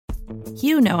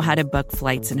You know how to book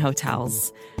flights and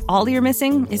hotels. All you're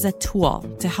missing is a tool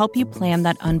to help you plan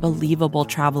that unbelievable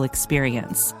travel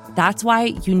experience. That's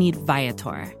why you need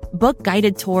Viator. Book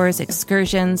guided tours,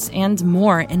 excursions, and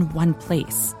more in one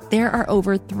place. There are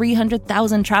over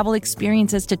 300,000 travel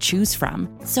experiences to choose from,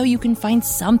 so you can find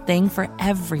something for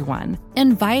everyone.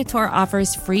 And Viator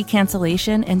offers free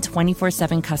cancellation and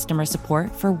 24/7 customer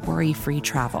support for worry-free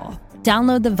travel.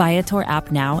 Download the Viator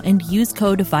app now and use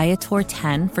code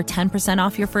Viator10 for 10%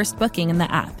 off your first booking in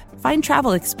the app. Find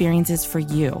travel experiences for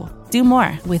you. Do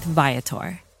more with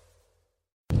Viator.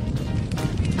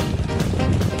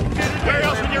 Where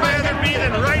else would you rather be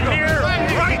than right here,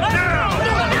 right now?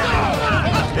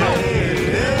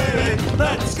 Hey, hey,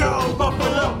 let's go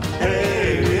Buffalo!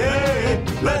 Hey, hey,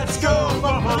 let's go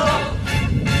Buffalo!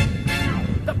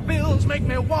 The Bills make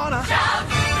me wanna shout.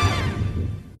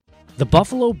 The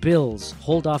Buffalo Bills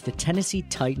hold off the Tennessee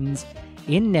Titans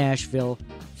in Nashville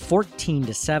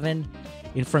 14-7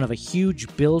 in front of a huge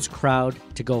Bills crowd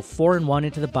to go 4-1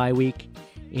 into the bye week.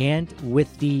 And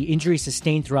with the injury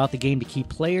sustained throughout the game to key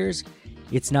players,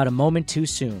 it's not a moment too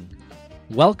soon.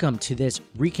 Welcome to this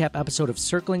recap episode of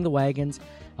Circling the Wagons,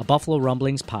 a Buffalo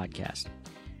Rumblings podcast.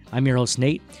 I'm your host,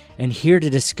 Nate, and here to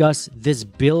discuss this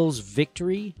Bills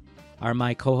victory are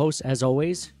my co-hosts, as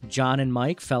always, John and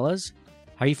Mike. Fellas,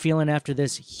 how are you feeling after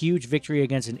this huge victory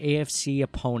against an AFC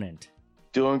opponent?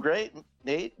 Doing great,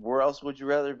 Nate. Where else would you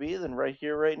rather be than right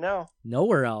here, right now?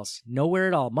 Nowhere else. Nowhere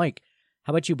at all. Mike,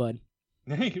 how about you, bud?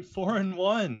 Nate,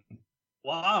 4-1.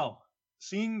 Wow.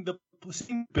 Seeing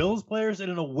Bills players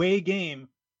in an away game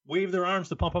wave their arms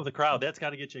to pump up the crowd, that's got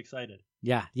to get you excited.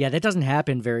 Yeah, that doesn't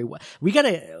happen very well. We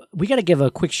gotta give a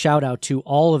quick shout out to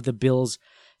all of the Bills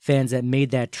fans that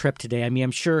made that trip today. I mean, I'm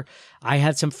sure I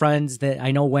had some friends that I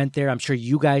know went there. I'm sure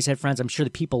you guys had friends. I'm sure the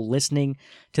people listening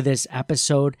to this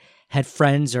episode had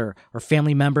friends or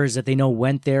family members that they know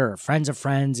went there, or friends of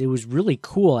friends. It was really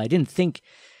cool. I didn't think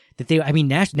that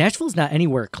Nashville's not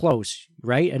anywhere close,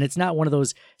 right? And it's not one of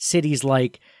those cities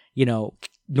like,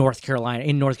 North Carolina,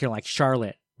 like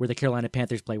Charlotte, where the Carolina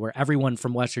Panthers play, where everyone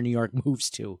from Western New York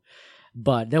moves to.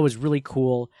 But that was really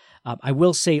cool. I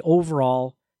will say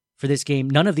overall for this game,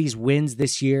 none of these wins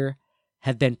this year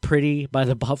have been pretty by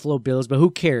the Buffalo Bills, but who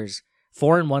cares?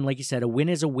 4-1, like you said, a win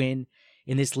is a win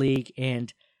in this league.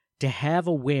 And to have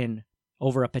a win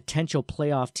over a potential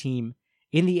playoff team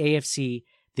in the AFC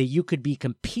that you could be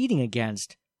competing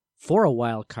against for a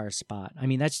wild card spot. I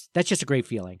mean, that's just a great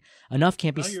feeling. Enough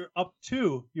can't be. Now you're up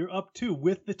two. You're up two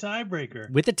with the tiebreaker.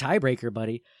 With the tiebreaker,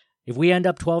 buddy. If we end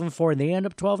up 12-4 and they end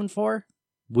up 12-4,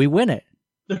 we win it.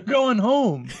 They're going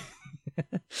home.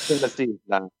 Tennessee's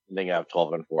not ending up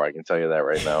 12-4. I can tell you that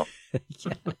right now.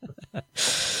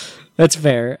 That's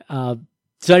fair.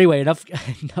 So anyway, enough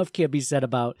can't be said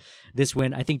about this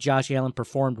win. I think Josh Allen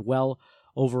performed well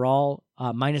overall,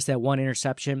 minus that one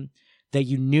interception that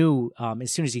you knew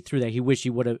as soon as he threw that he wished he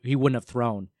wouldn't have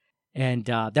thrown, and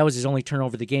that was his only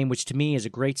turnover of the game, which to me is a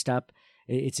great step.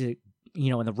 It's in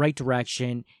the right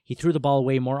direction. He threw the ball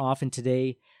away more often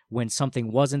today when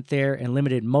something wasn't there, and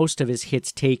limited most of his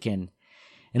hits taken.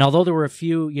 And although there were a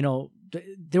few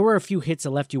hits that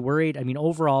left you worried, I mean,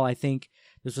 overall, I think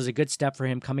this was a good step for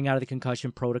him coming out of the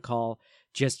concussion protocol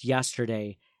just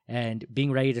yesterday and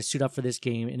being ready to suit up for this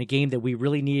game, in a game that we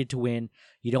really needed to win.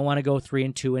 You don't want to go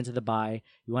 3-2 into the bye.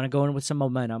 You want to go in with some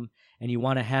momentum, and you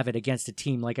want to have it against a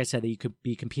team, like I said, that you could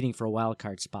be competing for a wild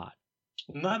card spot.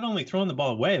 Not only throwing the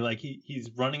ball away, like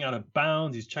he's running out of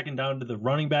bounds, he's checking down to the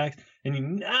running backs, and you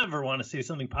never want to say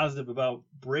something positive about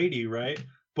Brady, right?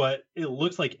 But it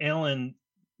looks like Allen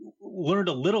learned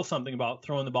a little something about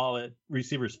throwing the ball at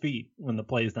receivers' feet when the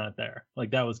play is not there.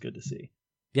 Like, that was good to see.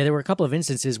 Yeah, there were a couple of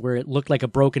instances where it looked like a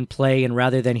broken play, and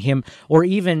rather than him, or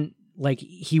even like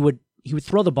he would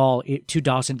throw the ball to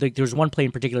Dawson. Like, there was one play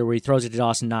in particular where he throws it to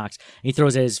Dawson Knox, and he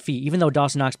throws it at his feet. Even though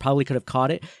Dawson Knox probably could have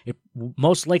caught it, it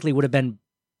most likely would have been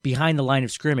behind the line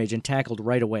of scrimmage and tackled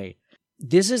right away.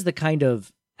 This is the kind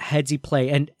of headsy play,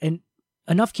 and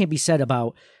enough can't be said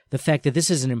about the fact that this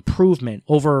is an improvement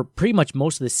over pretty much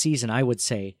most of the season, I would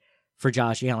say, for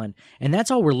Josh Allen. And that's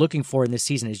all we're looking for in this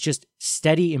season, is just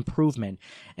steady improvement.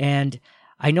 And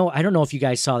I don't know if you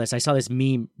guys saw this. I saw this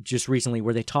meme just recently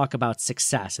where they talk about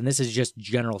success, and this is just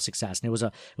general success. And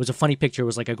it was a funny picture. It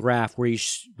was like a graph where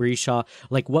you saw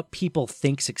like what people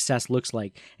think success looks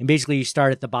like. And basically you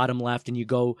start at the bottom left and you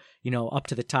go, up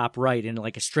to the top right in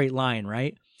like a straight line,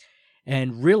 right?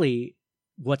 And really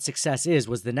what success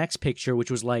was the next picture,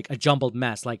 which was like a jumbled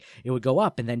mess. Like it would go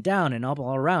up and then down and up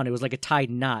all around. It was like a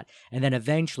tied knot. And then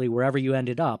eventually wherever you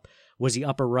ended up was the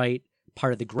upper right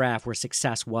part of the graph where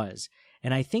success was.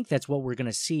 And I think that's what we're going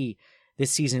to see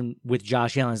this season with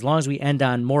Josh Allen. As long as we end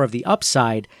on more of the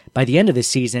upside by the end of this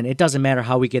season, it doesn't matter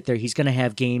how we get there. He's going to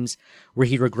have games where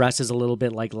he regresses a little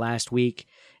bit like last week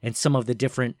and some of the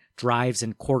different drives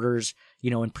and quarters,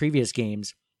 in previous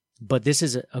games. But this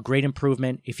is a great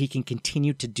improvement. If he can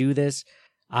continue to do this,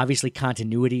 obviously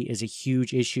continuity is a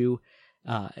huge issue,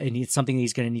 and it's something that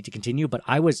he's going to need to continue. But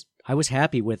I was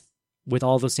happy with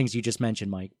all those things you just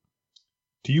mentioned, Mike.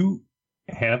 Do you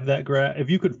have that graph?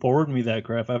 If you could forward me that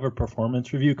graph, I have a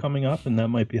performance review coming up, and that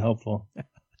might be helpful.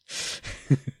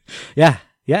 Yeah.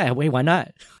 Wait, why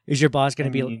not? Is your boss going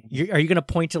to be? Are you going to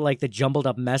point to like the jumbled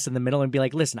up mess in the middle and be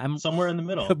like, "Listen, I'm somewhere in the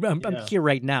middle. I'm here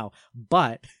right now."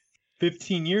 But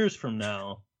 15 years from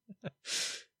now,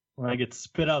 when I get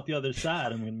spit out the other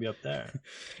side, I'm going to be up there.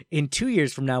 In 2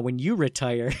 years from now, when you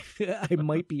retire, I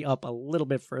might be up a little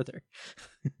bit further.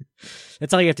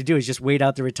 That's all you have to do is just wait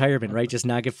out the retirement, right? Just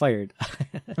not get fired.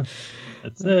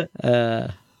 That's it.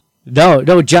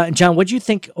 No, John, what do you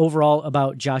think overall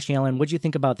about Josh Allen? What do you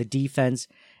think about the defense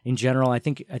in general? I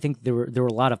think there were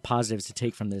a lot of positives to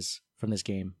take from this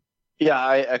game. Yeah,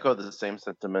 I echo the same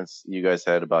sentiments you guys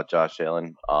had about Josh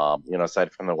Allen.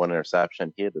 Aside from the one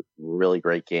interception, he had a really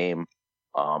great game.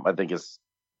 I think his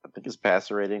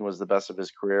passer rating was the best of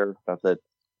his career. Not that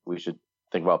we should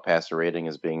think about passer rating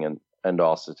as being an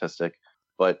end-all statistic,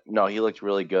 but no, he looked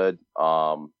really good.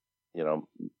 Other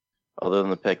than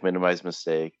the pick, minimize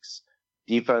mistakes.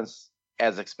 Defense,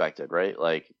 as expected, right?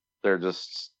 Like, they're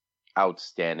just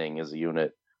outstanding as a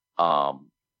unit. And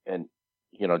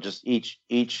just each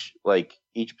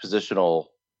positional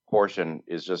portion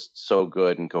is just so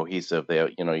good and cohesive. They,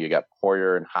 you got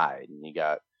Poyer and Hyde, and you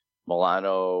got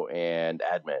Milano and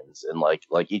Edmonds, and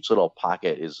like each little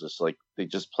pocket is just like, they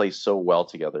just play so well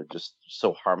together, just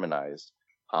so harmonized.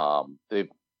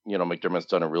 McDermott's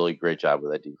done a really great job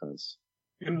with that defense.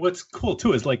 And what's cool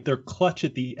too is like they're clutch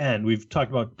at the end. We've talked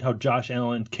about how Josh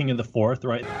Allen, king of the fourth,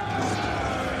 right?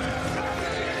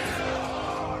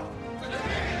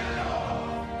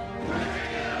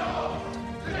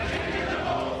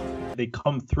 They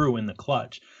come through in the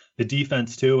clutch. The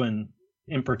defense too, and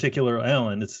in particular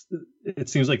Allen. It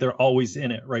seems like they're always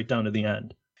in it right down to the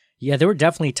end. Yeah, there were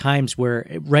definitely times where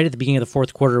right at the beginning of the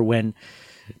fourth quarter when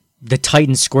the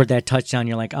Titans scored that touchdown,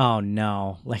 you're like, oh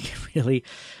no, like really,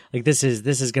 like this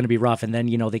is going to be rough. And then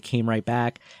they came right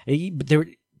back.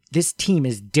 This team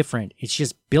is different. It's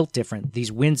just built different.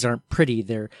 These wins aren't pretty.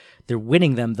 They're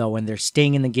winning them though, and they're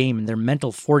staying in the game. And their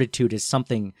mental fortitude is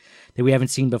something that we haven't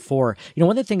seen before.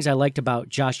 One of the things I liked about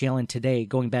Josh Allen today,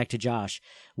 going back to Josh,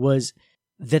 was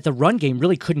that the run game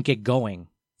really couldn't get going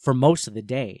for most of the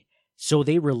day. So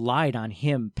they relied on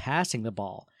him passing the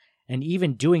ball. And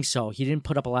even doing so, he didn't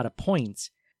put up a lot of points,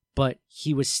 but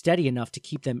he was steady enough to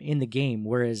keep them in the game.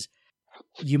 Whereas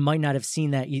you might not have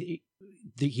seen that. He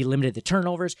limited the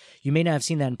turnovers. You may not have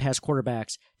seen that in past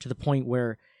quarterbacks to the point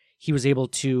where he was able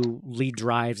to lead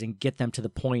drives and get them to the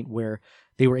point where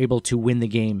they were able to win the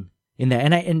game in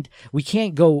that. And we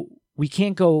can't go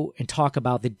and talk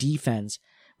about the defense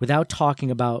without talking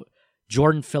about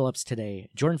Jordan Phillips today.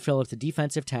 Jordan Phillips, the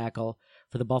defensive tackle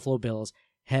for the Buffalo Bills,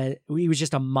 he was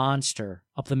just a monster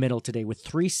up the middle today with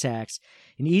 3 sacks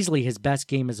and easily his best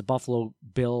game as a Buffalo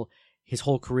Bill his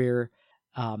whole career.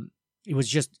 It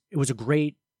was a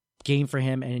great game for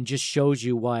him, and it just shows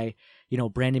you why,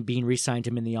 Brandon Beane re-signed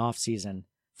him in the offseason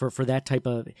for that type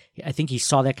of, I think he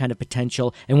saw that kind of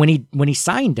potential. And when he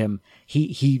signed him,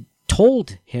 he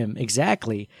told him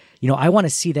exactly, I want to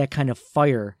see that kind of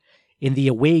fire in the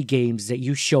away games that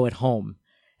you show at home.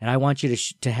 And I want you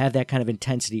to have that kind of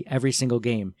intensity every single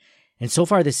game. And so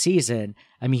far this season,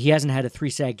 I mean, he hasn't had a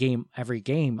 3-sack game every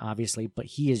game, obviously, but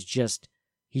he's just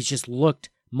looked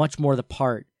much more the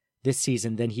part this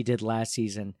season than he did last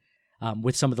season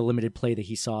with some of the limited play that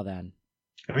he saw then.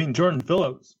 I mean, Jordan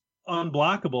Phillips,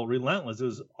 unblockable, relentless. It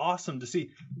was awesome to see.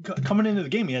 Coming into the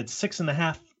game, he had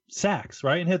 6.5 sacks,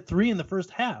 right? And had 3 in the first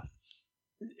half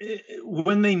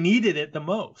when they needed it the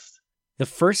most. The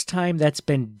first time that's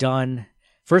been done...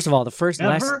 First of all, Has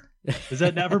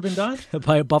that never been done?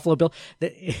 By a Buffalo Bill?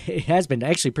 It has been,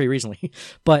 actually, pretty recently.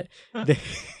 But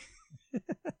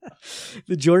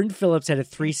the Jordan Phillips had a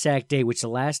 3-sack day, which the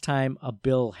last time a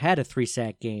Bill had a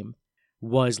 3-sack game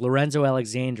was Lorenzo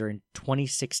Alexander in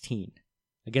 2016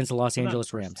 against the Los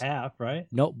Angeles Rams. First half, right?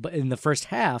 No, but in the first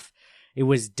half, it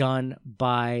was done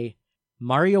by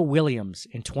Mario Williams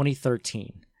in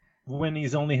 2013. When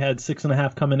he's only had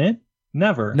 6.5 coming in?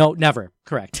 Never. No, never.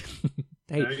 Correct.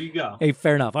 Hey, there you go. Hey,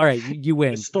 fair enough. All right, you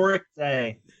win. Historic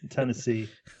day in Tennessee.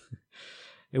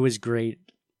 It was great.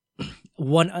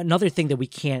 Another thing that we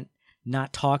can't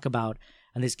not talk about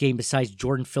on this game, besides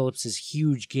Jordan Phillips'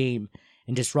 huge game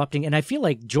and disrupting. And I feel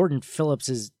like Jordan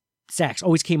Phillips's sacks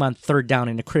always came on third down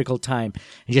in a critical time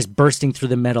and just bursting through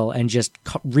the middle and just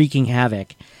wreaking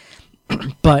havoc.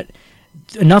 But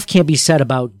enough can't be said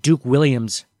about Duke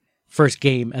Williams' first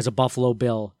game as a Buffalo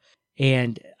Bill.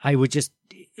 And I would just...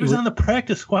 He was on the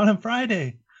practice squad on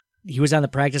Friday. He was on the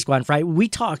practice squad on Friday. We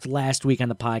talked last week on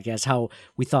the podcast how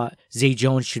we thought Zay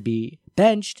Jones should be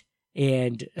benched,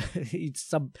 and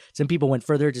some people went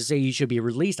further to say he should be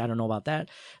released. I don't know about that,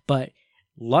 but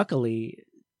luckily,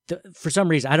 for some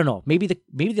reason, I don't know. Maybe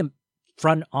the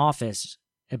front office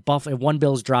at One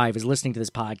Bills Drive is listening to this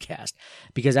podcast,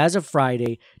 because as of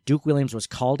Friday, Duke Williams was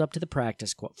called up to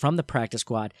the from the practice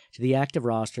squad to the active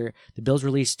roster. The Bills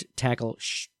released tackle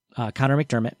Connor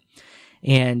McDermott.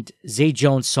 And Zay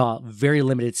Jones saw very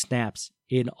limited snaps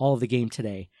in all of the game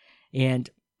today. And,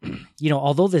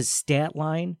 although the stat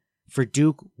line for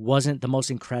Duke wasn't the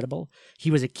most incredible, he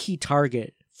was a key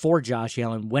target for Josh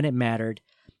Allen when it mattered.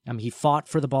 He fought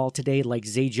for the ball today like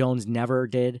Zay Jones never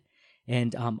did.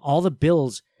 And all the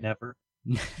Bills... Never.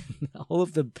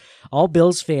 all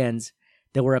Bills fans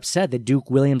that were upset that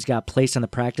Duke Williams got placed on the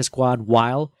practice squad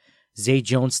while Zay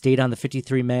Jones stayed on the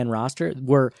 53-man roster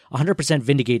were 100%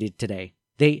 vindicated today.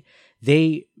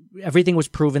 Everything was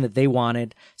proven that they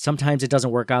wanted. Sometimes it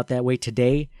doesn't work out that way.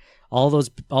 Today, all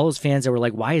those fans that were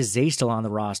like, why is Zay still on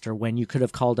the roster when you could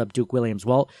have called up Duke Williams?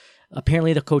 Well,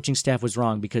 apparently the coaching staff was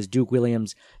wrong, because Duke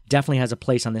Williams definitely has a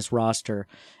place on this roster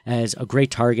as a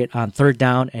great target on third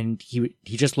down, and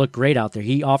he just looked great out there.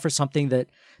 He offers something that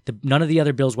none of the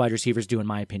other Bills wide receivers do, in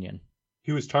my opinion.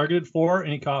 He was targeted 4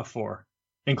 and he caught 4.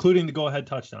 Including the go-ahead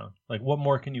touchdown. Like, what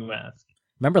more can you ask?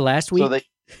 Remember last week?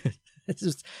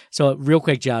 So real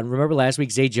quick, John, remember last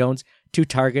week, Zay Jones, 8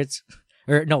 targets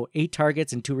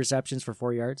and 2 receptions for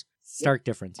 4 yards? Stark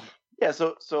difference. Yeah,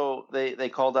 so they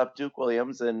called up Duke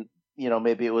Williams, and,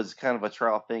 maybe it was kind of a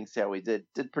trial thing, see how he did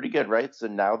pretty good, right? So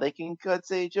now they can cut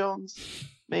Zay Jones,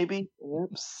 maybe?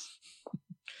 Oops.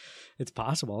 It's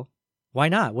possible. Why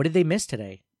not? What did they miss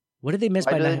today? What did they miss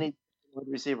Why by do they not... need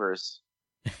receivers?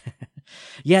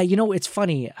 Yeah, it's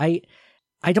funny. I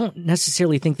don't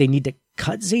necessarily think they need to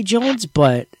cut Zay Jones,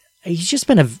 but he's just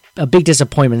been a big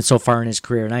disappointment so far in his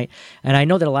career. And I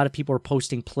know that a lot of people are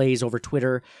posting plays over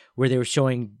Twitter where they were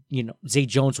showing, Zay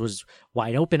Jones was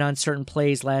wide open on certain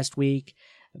plays last week.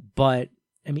 But,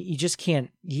 you just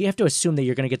can't – you have to assume that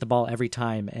you're going to get the ball every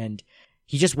time, and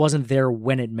he just wasn't there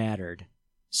when it mattered.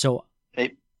 So –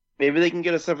 Maybe they can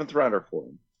get a 7th rounder for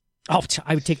him. Oh,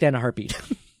 I would take that in a heartbeat.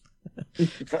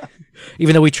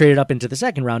 Even though we traded up into the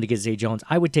 2nd round to get Zay Jones,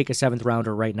 I would take a 7th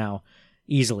rounder right now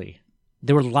easily.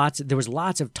 There was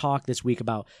lots of talk this week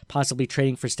about possibly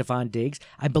trading for Stephon Diggs.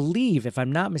 I believe, if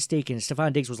I'm not mistaken,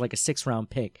 Stephon Diggs was like a 6th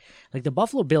round pick. Like, the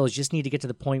Buffalo Bills just need to get to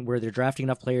the point where they're drafting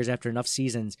enough players after enough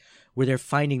seasons where they're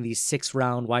finding these 6th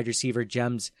round wide receiver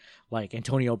gems like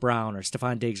Antonio Brown or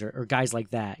Stephon Diggs or guys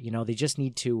like that. They just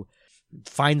need to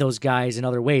find those guys in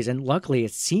other ways. And luckily,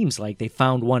 it seems like they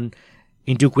found one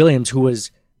in Duke Williams, who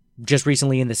was just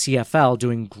recently in the CFL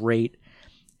doing great.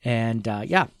 And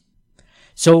yeah.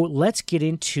 So let's get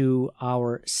into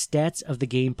our stats of the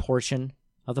game portion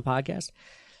of the podcast.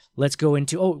 Let's go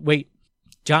into,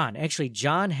 John. Actually,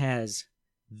 John has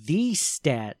the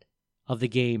stat of the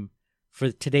game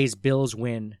for today's Bills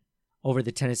win over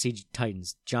the Tennessee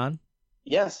Titans. John?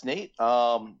 Yes, Nate.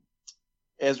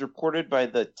 As reported by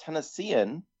the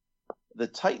Tennessean, the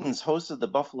Titans hosted the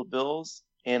Buffalo Bills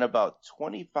and about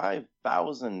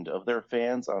 25,000 of their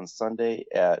fans on Sunday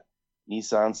at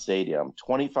Nissan Stadium.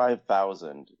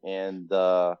 25,000. And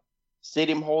the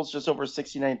stadium holds just over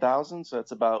 69,000, so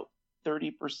that's about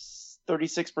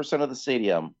 36% of the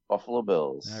stadium, Buffalo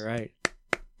Bills. All right.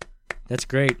 That's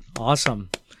great. Awesome.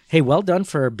 Hey, well done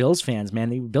for Bills fans, man.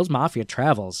 The Bills Mafia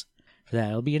travels for that.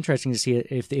 It'll be interesting to see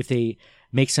if they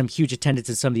make some huge attendance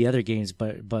in some of the other games,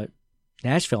 but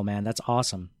Nashville, man, that's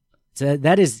awesome. So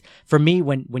that is, for me,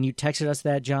 when you texted us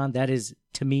that, John, that is,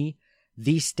 to me,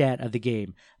 the stat of the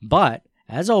game. But,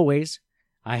 as always,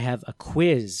 I have a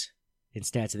quiz in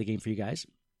stats of the game for you guys.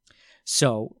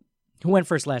 So, who went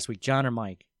first last week, John or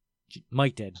Mike?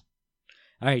 Mike did.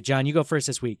 All right, John, you go first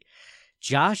this week.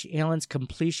 Josh Allen's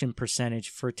completion percentage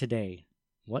for today.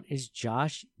 What was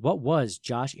Josh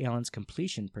Allen's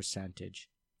completion percentage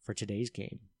for today's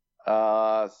game?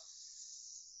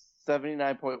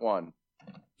 79.1.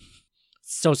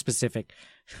 So specific.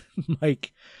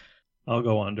 Mike. I'll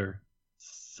go under.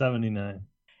 79.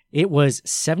 It was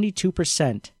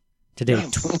 72% today.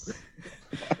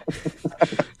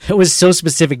 It was so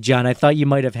specific, John. I thought you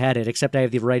might have had it, except I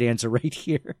have the right answer right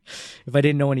here if I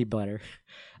didn't know any better.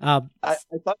 I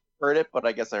thought heard it, but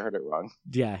I guess I heard it wrong.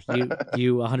 Yeah,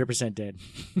 you 100% did.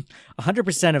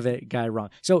 100% of it got it wrong.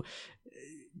 So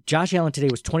Josh Allen today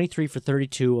was 23 for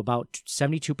 32, about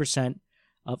 72%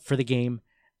 up for the game,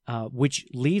 which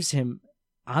leaves him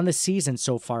on the season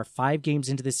so far, 5 games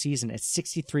into the season, at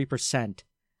 63%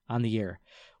 on the year,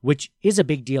 which is a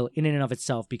big deal in and of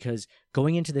itself because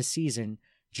going into the season,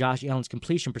 Josh Allen's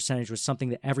completion percentage was something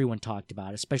that everyone talked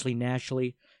about, especially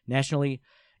nationally,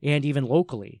 and even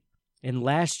locally. And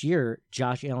last year,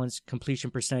 Josh Allen's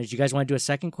completion percentage, you guys want to do a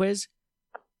second quiz?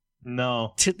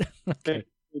 No. Okay.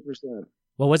 53%.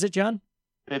 What was it, John?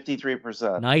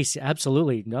 53%. Nice.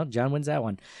 Absolutely. No, John wins that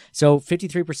one. So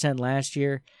 53% last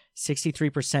year,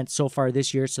 63% so far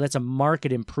this year. So that's a marked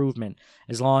improvement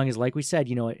as long as, like we said,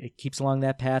 it keeps along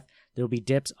that path. There'll be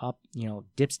dips up,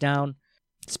 dips down,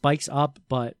 spikes up.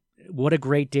 But what a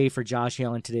great day for Josh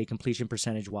Allen today, completion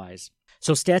percentage wise.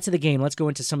 So stats of the game, let's go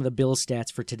into some of the Bills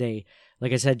stats for today.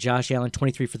 Like I said, Josh Allen,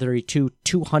 23 for 32,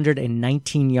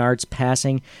 219 yards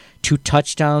passing, 2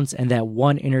 touchdowns, and that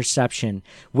 1 interception,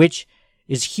 which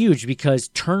is huge because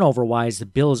turnover-wise, the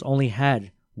Bills only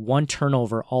had 1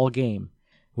 turnover all game,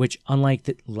 which unlike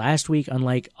last week,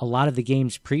 unlike a lot of the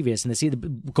games previous,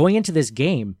 and going into this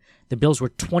game, the Bills were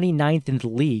 29th in the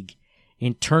league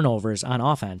in turnovers on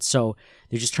offense. So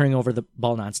they're just turning over the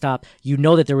ball nonstop. You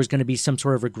know that there was going to be some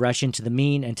sort of regression to the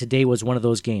mean, and today was one of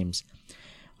those games.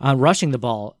 On rushing the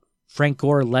ball, Frank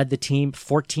Gore led the team,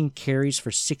 14 carries for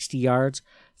 60 yards,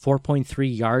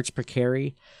 4.3 yards per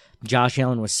carry. Josh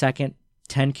Allen was second,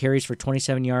 10 carries for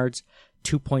 27 yards,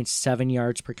 2.7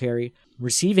 yards per carry.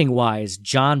 Receiving-wise,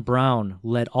 John Brown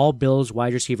led all Bills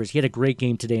wide receivers. He had a great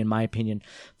game today, in my opinion.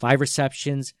 5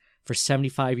 receptions for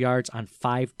 75 yards on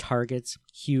 5 targets.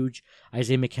 Huge.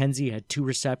 Isaiah McKenzie had 2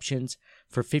 receptions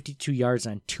for 52 yards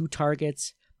on 2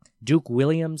 targets. Duke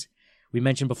Williams, we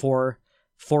mentioned before,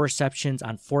 4 receptions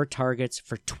on 4 targets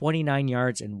for 29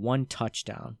 yards and 1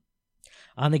 touchdown.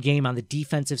 On the game, on the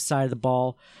defensive side of the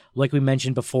ball, like we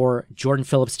mentioned before, Jordan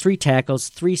Phillips, 3 tackles,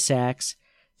 3 sacks,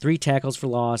 3 tackles for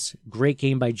loss. Great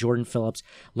game by Jordan Phillips.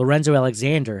 Lorenzo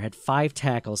Alexander had 5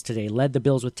 tackles today, led the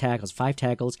Bills with tackles, 5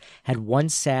 tackles, had 1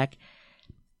 sack.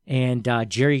 And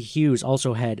Jerry Hughes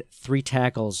also had 3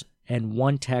 tackles and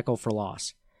 1 tackle for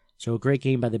loss. So a great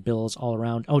game by the Bills all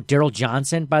around. Oh, Daryl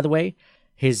Johnson, by the way,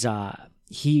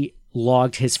 he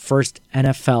logged his first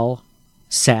NFL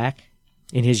sack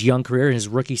in his young career, in his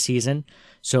rookie season.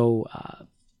 So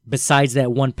besides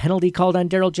that 1 penalty called on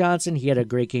Daryl Johnson, he had a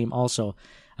great game also,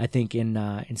 I think, in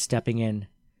stepping in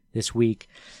this week.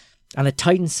 On the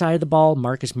Titans side of the ball,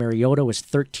 Marcus Mariota was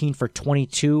 13 for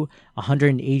 22,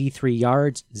 183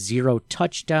 yards, 0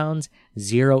 touchdowns,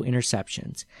 0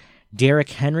 interceptions. Derrick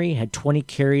Henry had 20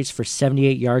 carries for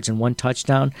 78 yards and 1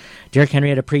 touchdown. Derrick Henry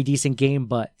had a pretty decent game,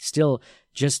 but still,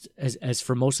 just as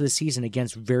for most of the season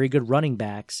against very good running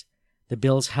backs, the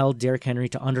Bills held Derrick Henry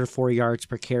to under 4 yards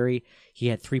per carry. He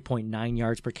had 3.9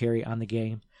 yards per carry on the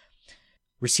game.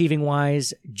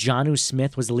 Receiving-wise, Jonnu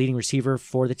Smith was the leading receiver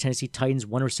for the Tennessee Titans,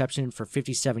 1 reception for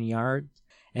 57 yards.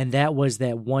 And that was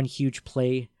that one huge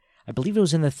play, I believe it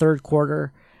was in the third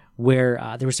quarter,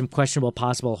 where there were some questionable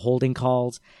possible holding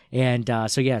calls. And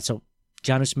so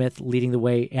Jonnu Smith leading the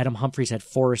way. Adam Humphries had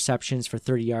 4 receptions for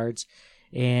 30 yards.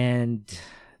 And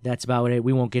that's about it.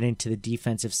 We won't get into the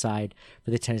defensive side for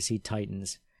the Tennessee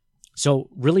Titans. So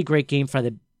really great game for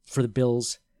the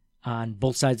Bills on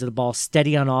both sides of the ball.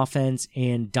 Steady on offense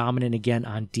and dominant again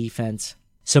on defense.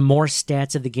 Some more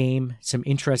stats of the game. Some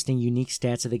interesting, unique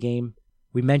stats of the game.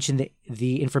 We mentioned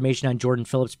the information on Jordan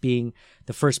Phillips being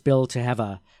the first Bill to have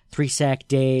a 3-sack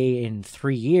day in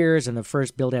 3 years and the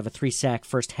first Bill to have a 3-sack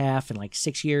first half in like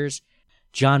 6 years.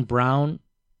 John Brown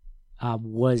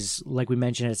was, like we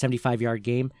mentioned, at a 75-yard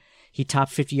game. He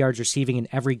topped 50 yards receiving in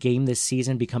every game this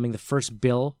season, becoming the first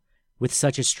Bill with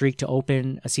such a streak to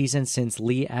open a season since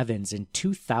Lee Evans in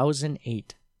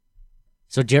 2008.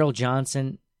 So Daryl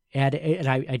Johnson, and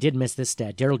I did miss this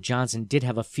stat, Daryl Johnson did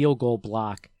have a field goal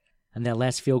block on that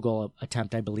last field goal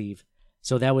attempt, I believe.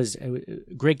 So that was a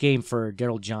great game for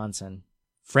Daryl Johnson.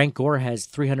 Frank Gore has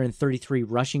 333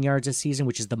 rushing yards this season,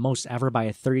 which is the most ever by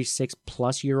a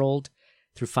 36-plus-year-old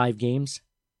through 5 games.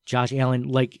 Josh Allen,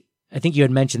 like I think you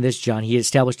had mentioned this, John, he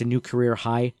established a new career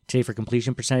high today for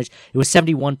completion percentage. It was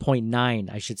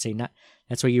 71.9, I should say.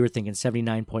 That's what you were thinking,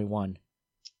 79.1.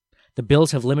 The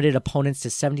Bills have limited opponents to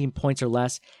 17 points or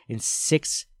less in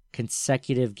 6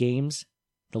 consecutive games,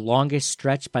 the longest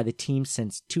stretch by the team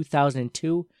since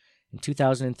 2002 and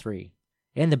 2003.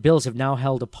 And the Bills have now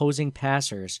held opposing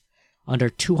passers under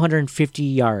 250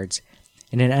 yards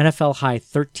in an NFL high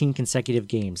 13 consecutive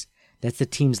games. That's the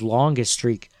team's longest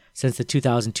streak since the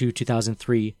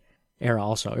 2002-2003 era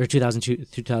also, or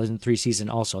 2002-2003 season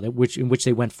also, in which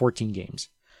they went 14 games.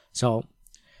 So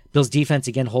Bills defense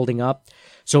again holding up.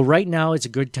 So right now it's a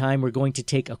good time. We're going to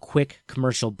take a quick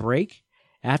commercial break.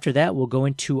 After that, we'll go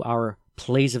into our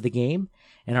plays of the game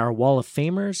and our Wall of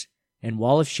Famers and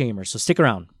Wall of Shamers. So stick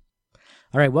around.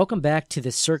 All right, welcome back to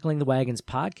the Circling the Wagons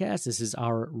podcast. This is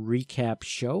our recap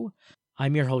show.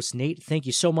 I'm your host, Nate. Thank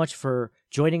you so much for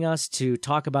joining us to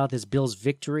talk about this Bills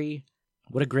victory.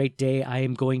 What a great day. I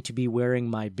am going to be wearing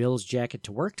my Bills jacket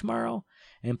to work tomorrow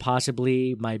and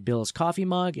possibly my Bills coffee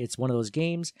mug. It's one of those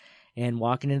games. And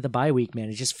walking into the bye week, man,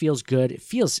 it just feels good. It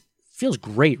feels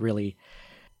great, really,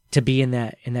 to be in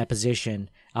that position.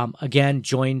 Again,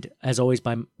 joined, as always,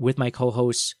 with my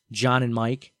co-hosts, John and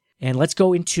Mike. And let's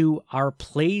go into our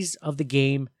plays of the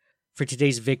game for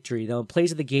today's victory. The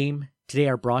plays of the game today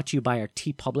are brought to you by our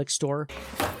TeePublic store.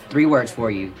 3 words for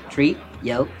you. Treat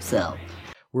yourself.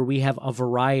 Where we have a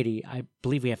variety. I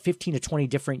believe we have 15 to 20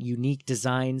 different unique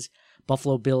designs,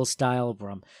 Buffalo Bills style,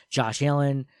 from Josh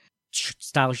Allen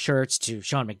style shirts to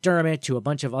Sean McDermott to a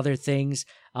bunch of other things.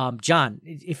 John,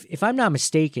 if I'm not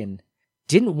mistaken,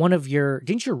 didn't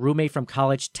your roommate from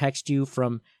college text you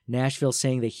from Nashville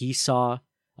saying that he saw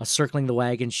a Circling the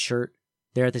Wagon shirt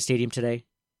there at the stadium today?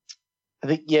 I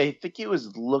think he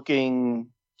was looking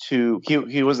to.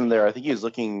 He wasn't there. I think he was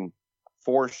looking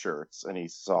for shirts, and he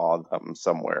saw them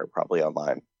somewhere, probably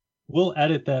online. We'll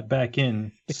edit that back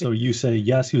in, so you say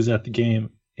yes, he was at the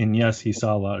game, and yes, he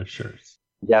saw a lot of shirts.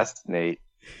 Yes, Nate.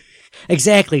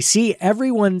 Exactly. See,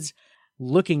 everyone's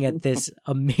looking at this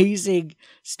amazing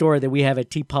store that we have at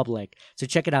TeePublic. So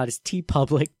check it out. It's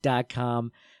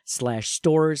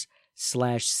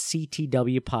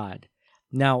teepublic.com/stores/CTWpod.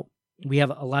 Now, we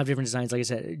have a lot of different designs. Like I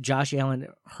said, Josh Allen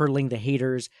hurling the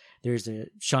haters. There's a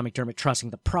Sean McDermott trusting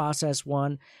the process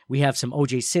one. We have some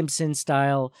O.J. Simpson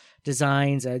style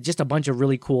designs, just a bunch of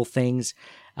really cool things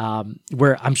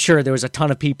where I'm sure there was a ton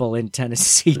of people in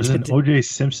Tennessee. There's an O.J.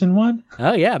 Simpson one?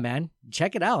 Oh, yeah, man.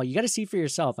 Check it out. You got to see for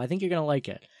yourself. I think you're going to like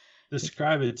it.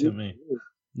 Describe it to me.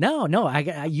 No,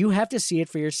 you have to see it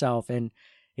for yourself, and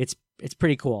it's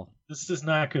pretty cool. This is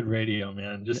not good radio,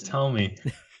 man. Just tell me.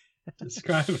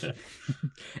 Describe it.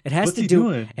 It has What's to he do.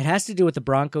 doing? It has to do with the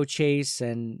Bronco chase,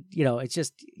 and it's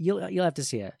just you'll have to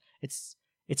see it. It's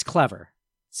clever,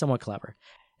 somewhat clever.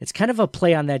 It's kind of a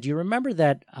play on that. Do you remember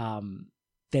that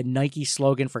that Nike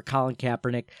slogan for Colin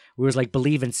Kaepernick, where it was like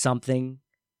 "Believe in something"?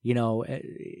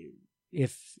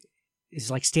 If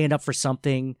it's like stand up for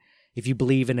something if you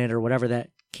believe in it, or whatever that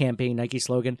campaign Nike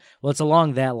slogan. Well, it's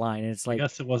along that line, and it's like, I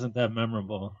guess it wasn't that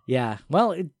memorable. Yeah,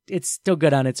 well, it's still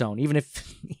good on its own, even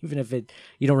if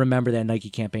you don't remember that Nike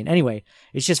campaign. Anyway,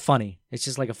 it's just funny. It's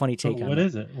just like a funny take on it. What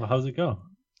is it? Well, how's it go?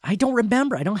 I don't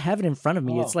remember. I don't have it in front of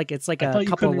me. Oh. It's like I a thought you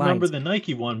couple couldn't of remember lines. the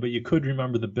Nike one, but you could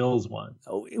remember the Bills one.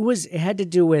 Oh, it had to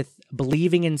do with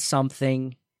believing in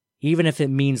something, even if it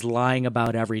means lying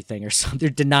about everything or something. They're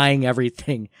denying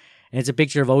everything. And it's a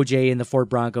picture of OJ in the Ford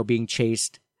Bronco being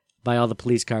chased by all the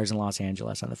police cars in Los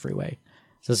Angeles on the freeway.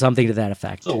 So something to that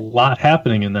effect. There's a lot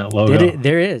happening in that logo.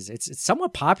 There is. It's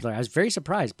somewhat popular. I was very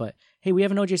surprised, but hey, we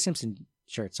have an OJ Simpson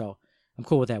shirt, so I'm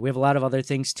cool with that. We have a lot of other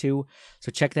things too. So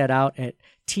check that out at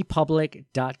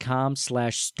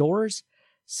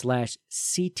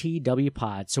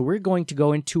teepublic.com/stores/CTWpod. So we're going to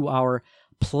go into our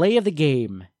play of the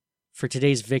game for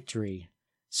today's victory.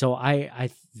 So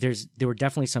there were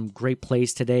definitely some great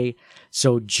plays today.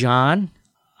 So John,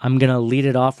 I'm going to lead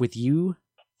it off with you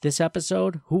this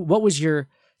episode. What was your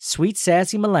sweet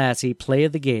sassy molassy play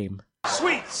of the game?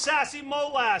 Sweet sassy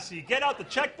molassy. Get out the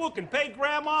checkbook and pay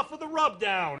grandma for the rub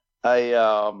down. I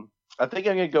think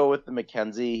I'm gonna go with the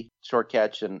McKenzie short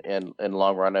catch and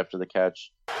long run after the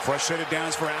catch. Frustrated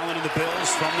downs for Allen and the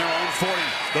Bills from their own 40.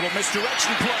 Little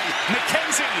misdirection play.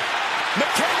 McKenzie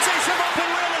from open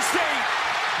real estate.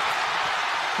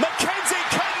 McKenzie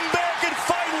cutting back and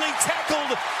finally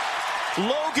tackled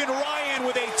Logan Ryan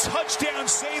with a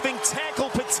touchdown-saving tackle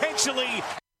potentially.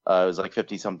 It was like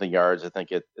 50-something yards. I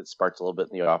think it sparked a little bit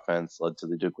in the offense, led to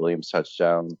the Duke Williams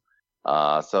touchdown.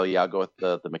 So yeah, I'll go with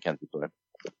the McKenzie play.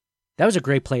 That was a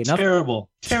great play. Terrible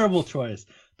choice.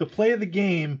 The play of the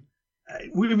game.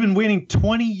 We've been waiting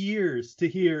 20 years to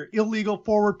hear illegal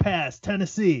forward pass,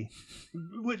 Tennessee,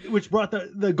 which brought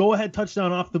the go-ahead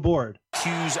touchdown off the board.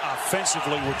 Hughes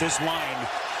offensively with this line.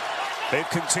 They've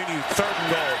continued 3rd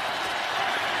and goal.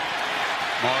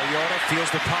 Mariota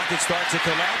feels the pocket start to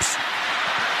collapse.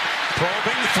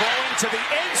 Probing, throwing to the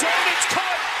end zone. It's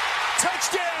caught.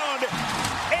 Touchdown,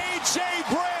 A.J.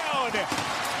 Brown.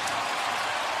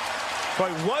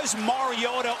 But was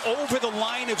Mariota over the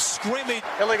line of scrimmage?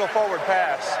 Illegal forward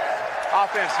pass.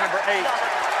 Offense number 8.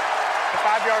 The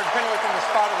 5-yard penalty from the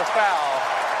spot of the foul.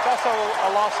 It's also a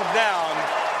loss of down.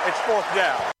 It's 4th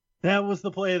down. That was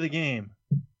the play of the game.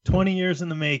 20 years in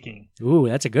the making. Ooh,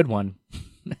 that's a good one.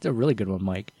 That's a really good one,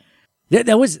 Mike.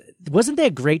 Wasn't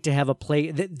that great to have a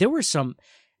play? There were some.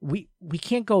 We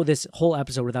can't go this whole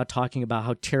episode without talking about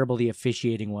how terrible the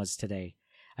officiating was today.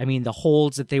 I mean, the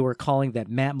holds that they were calling, that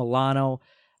Matt Milano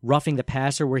roughing the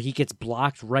passer where he gets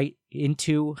blocked right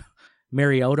into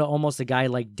Mariota. Almost the guy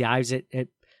like dives at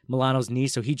Milano's knee,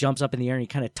 so he jumps up in the air and he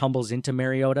kind of tumbles into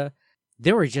Mariota.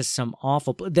 There were just some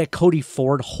awful, that Cody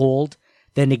Ford hold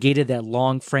that negated that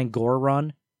long Frank Gore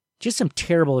run. Just some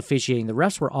terrible officiating. The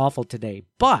refs were awful today.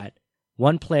 But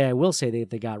one play I will say that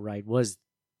they got right was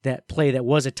that play that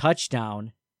was a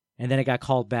touchdown, and then it got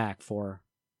called back for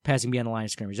passing beyond the line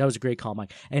of scrimmage. That was a great call,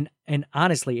 Mike. And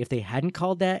honestly, if they hadn't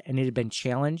called that and it had been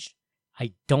challenged,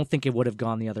 I don't think it would have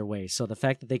gone the other way. So the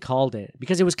fact that they called it,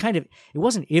 because it was it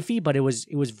wasn't iffy, but it was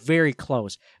very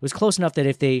close. It was close enough that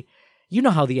if they, you know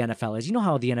how the NFL is, you know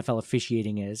how the NFL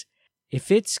officiating is.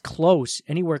 If it's close,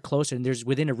 anywhere close, and there's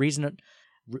within a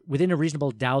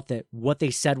reasonable doubt that what they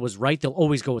said was right, they'll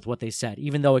always go with what they said,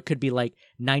 even though it could be like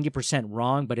 90%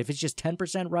 wrong. But if it's just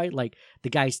 10% right, like the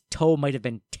guy's toe might have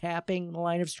been tapping the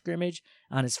line of scrimmage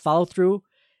on his follow through,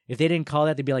 if they didn't call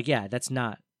that, they'd be like, yeah, that's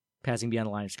not passing beyond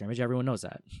the line of scrimmage. Everyone knows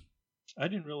that. I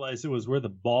didn't realize it was where the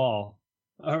ball,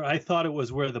 or I thought it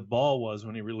was where the ball was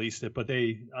when he released it, but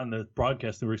on the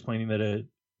broadcast, they were explaining that it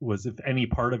was if any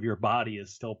part of your body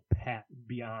is still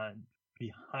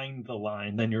behind the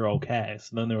line, then you're okay.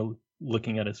 So then they're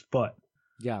looking at his foot.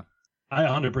 Yeah. I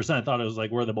 100% thought it was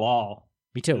like where the ball,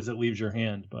 me too, as it leaves your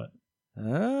hand. But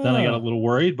then I got a little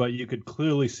worried, but you could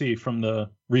clearly see from the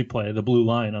replay, the blue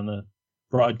line on the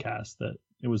broadcast, that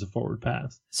it was a forward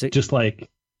pass. So, just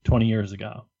like 20 years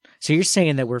ago. So you're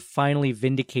saying that we're finally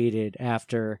vindicated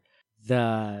after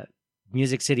the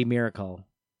Music City Miracle,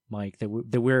 Mike, that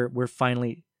we're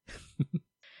finally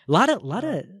a lot of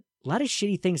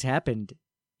shitty things happened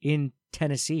in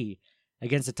Tennessee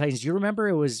against the Titans. Do you remember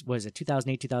it was it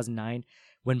 2008, 2009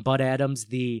 when Bud Adams,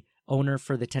 the owner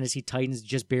for the Tennessee Titans,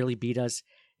 just barely beat us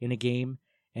in a game,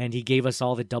 and he gave us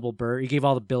all the double bird. He gave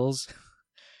all the Bills,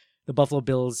 the Buffalo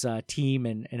Bills team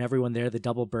and everyone there the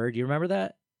double bird. Do you remember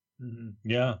that? Mm-hmm.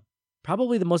 Yeah.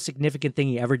 Probably the most significant thing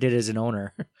he ever did as an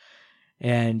owner.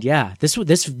 And yeah,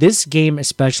 this game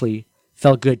especially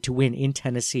felt good to win in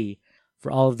Tennessee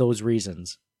for all of those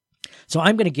reasons. So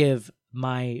I'm going to give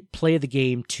my play of the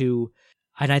game to,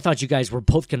 and I thought you guys were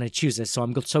both going to choose this, so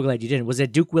I'm so glad you didn't, was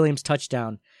that Duke Williams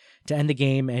touchdown to end the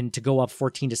game and to go up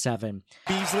 14-7.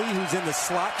 Beasley, who's in the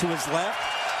slot to his left,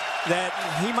 that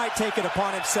he might take it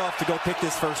upon himself to go pick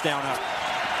this first down up.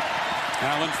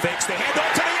 Allen fakes the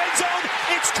handoff to the end zone.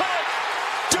 It's caught.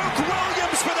 Duke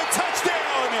Williams for the touchdown.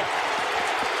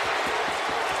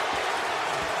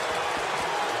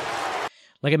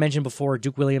 Like I mentioned before,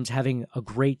 Duke Williams having a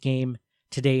great game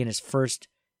today in his first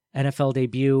NFL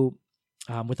debut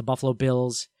with the Buffalo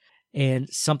Bills, and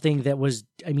something that was,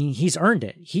 I mean, he's earned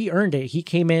it. He earned it. He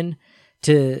came in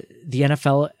to the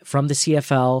NFL from the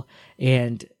CFL,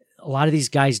 and a lot of these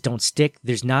guys don't stick.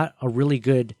 There's not a really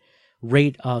good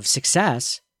rate of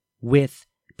success with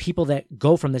people that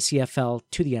go from the CFL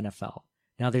to the NFL.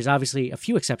 Now, there's obviously a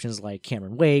few exceptions like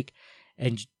Cameron Wake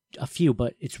and a few,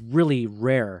 but it's really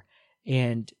rare.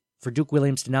 And for Duke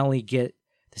Williams to not only get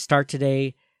the start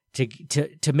today,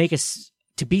 to make us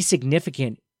to be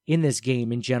significant in this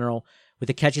game in general with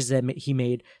the catches that he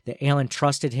made, that Allen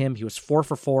trusted him. He was 4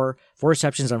 for 4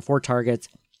 receptions on 4 targets.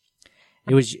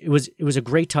 It was a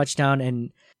great touchdown,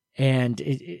 and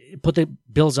it put the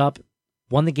Bills up,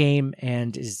 won the game,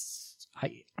 and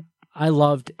I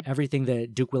loved everything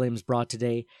that Duke Williams brought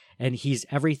today, and he's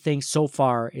everything so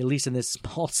far, at least in this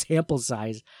small sample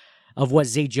size, of what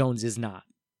Zay Jones is not.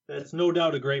 That's no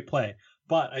doubt a great play,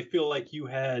 but I feel like you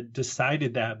had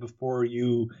decided that before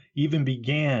you even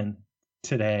began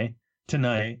tonight,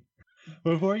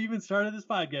 before you even started this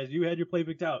podcast. You had your play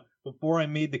picked out before I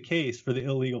made the case for the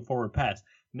illegal forward pass.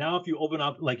 Now, if you open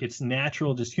up, like, it's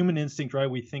natural, just human instinct,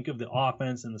 right? We think of the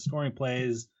offense and the scoring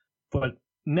plays, but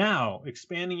now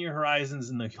expanding your horizons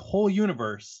in the whole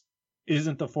universe,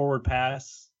 isn't the forward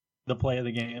pass the play of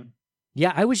the game?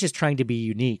 Yeah, I was just trying to be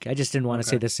unique. I just didn't want to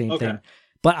say the same thing.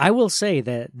 But I will say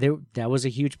that that was a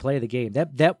huge play of the game.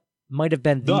 That might have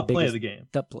been the biggest play of the game.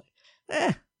 The play.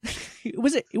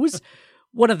 It was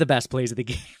one of the best plays of the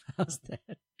game. How's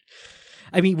that?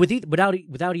 I mean, without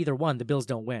either one, the Bills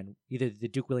don't win. Either the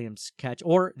Duke Williams catch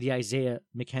or the Isaiah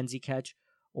McKenzie catch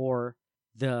or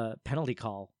the penalty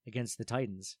call against the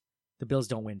Titans. The Bills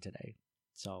don't win today.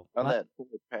 So on that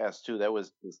forward pass too, that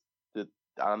was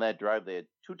on that drive, they had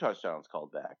 2 touchdowns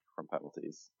called back from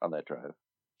penalties on that drive.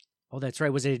 Oh, that's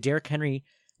right. Was it a Derrick Henry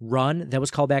run that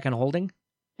was called back on holding?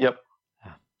 Yep.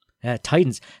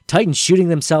 Titans shooting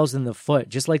themselves in the foot,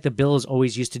 just like the Bills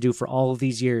always used to do for all of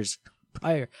these years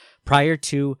prior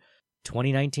to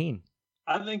 2019.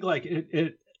 I think like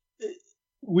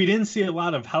we didn't see a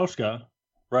lot of Hauschka,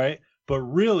 right? But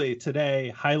really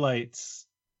today highlights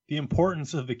the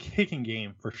importance of the kicking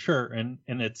game for sure. And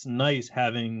it's nice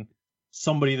having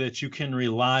somebody that you can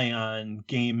rely on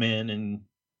game in and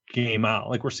game out.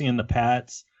 Like we're seeing the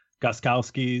Pats,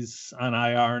 Gostkowski's on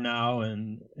IR now,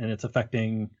 and it's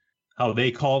affecting how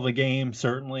they call the game,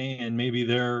 certainly, and maybe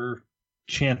their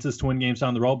chances to win games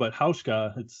down the road. But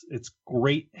Hauschka, it's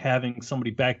great having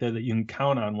somebody back there that you can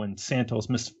count on when Santos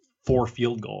missed 4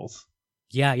 field goals.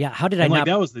 Yeah. How did and I not?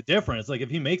 That was the difference. Like if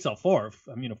he makes a 4th,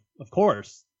 I mean, of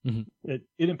course, it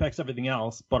impacts everything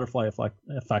else, butterfly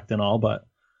effect and all. But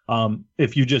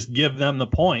if you just give them the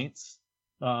points,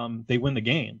 they win the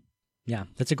game. Yeah,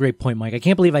 that's a great point, Mike. I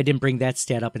can't believe I didn't bring that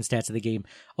stat up in stats of the game.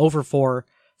 0 for 4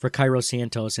 for Cairo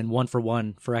Santos and 1 for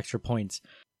 1 for extra points.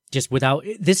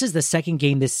 This is the second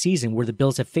game this season where the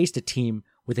Bills have faced a team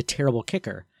with a terrible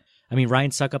kicker. I mean,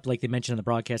 Ryan Suckup, like they mentioned on the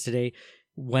broadcast today,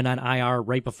 went on IR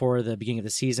right before the beginning of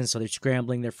the season, so they're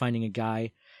scrambling, they're finding a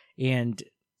guy. And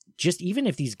just even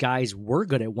if these guys were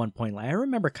good at one point, like I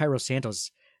remember Cairo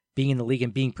Santos being in the league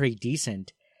and being pretty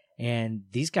decent, and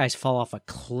these guys fall off a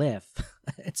cliff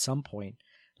at some point,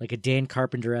 like a Dan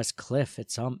Carpenter-esque cliff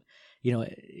at some,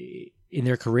 in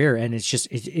their career. And it's just,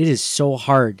 it is so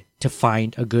hard to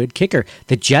find a good kicker.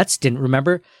 The Jets didn't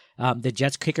remember. The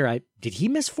Jets kicker, did he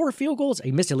miss 4 field goals?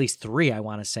 He missed at least 3, I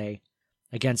want to say,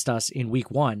 against us in week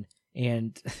 1.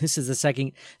 And this is the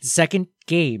second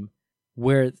game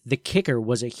where the kicker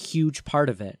was a huge part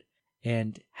of it.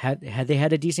 And had they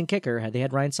had a decent kicker, had they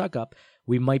had Ryan Suckup,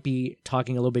 we might be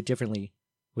talking a little bit differently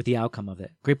with the outcome of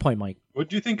it. Great point, Mike. What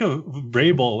do you think of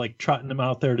Vrabel, like trotting him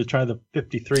out there to try the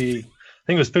 53? I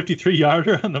think it was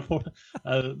 53-yarder on the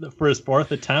for his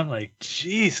 4th attempt. Like,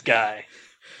 geez, guy,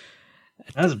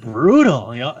 that's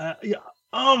brutal. You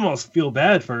almost feel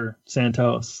bad for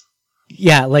Santos.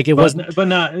 Yeah, like it wasn't, but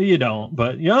not. You don't,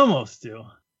 but you almost do.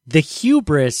 The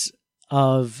hubris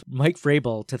of Mike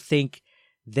Vrabel to think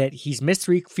that he's missed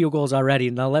 3 field goals already.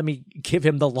 Now let me give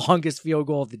him the longest field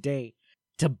goal of the day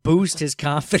to boost his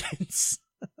confidence.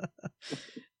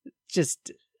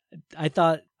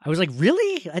 I was like,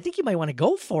 really? I think you might want to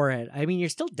go for it. I mean, you're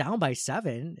still down by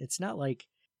 7. It's not like,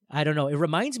 I don't know. It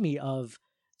reminds me of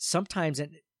sometimes,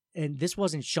 and this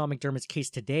wasn't Sean McDermott's case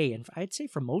today, and I'd say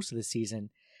for most of the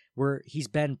season, where he's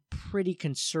been pretty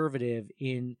conservative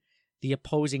in the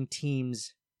opposing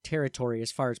team's territory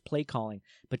as far as play calling.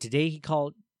 But today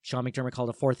Sean McDermott called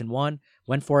a 4th and 1,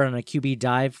 went for it on a QB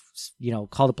dive,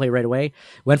 called the play right away,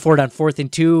 went for it on 4th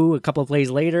and 2 a couple of plays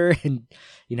later, and,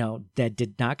 that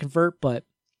did not convert, but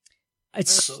that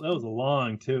was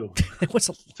long too. It was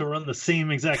to run the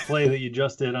same exact play that you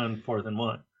just did on 4th and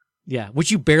 1. Yeah,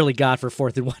 which you barely got for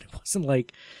 4th and 1. It wasn't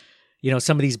like,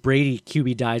 some of these Brady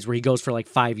QB dives where he goes for like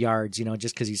 5 yards,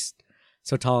 just because he's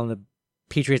so tall and the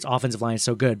Patriots offensive line is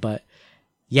so good, but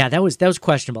yeah, that was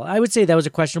questionable. I would say that was a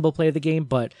questionable play of the game,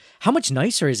 but how much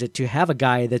nicer is it to have a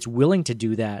guy that's willing to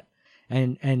do that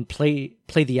and play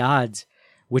the odds,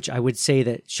 which I would say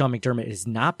that Sean McDermott has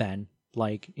not been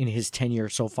like in his tenure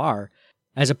so far,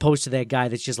 as opposed to that guy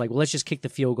that's just like, well, let's just kick the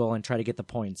field goal and try to get the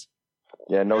points.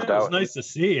 Yeah, no doubt. It was nice to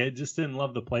see. I just didn't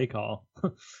love the play call.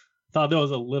 Thought that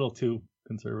was a little too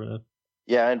conservative.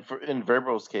 Yeah, and in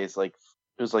Vrabel's case, like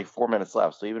it was like 4 minutes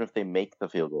left, so even if they make the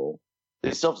field goal,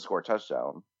 they still have to score a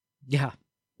touchdown. Yeah.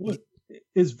 What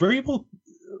is Vrabel?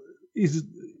 Is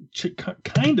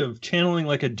kind of channeling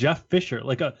like a Jeff Fisher,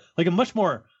 like a much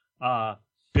more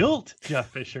built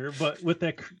Jeff Fisher, but with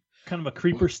that kind of a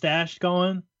creeper stash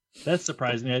going. That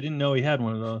surprised me. I didn't know he had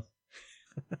one of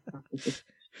those.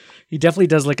 He definitely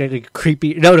does look like a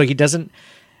creepy. No, he doesn't.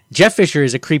 Jeff Fisher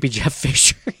is a creepy Jeff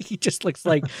Fisher. He just looks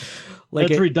like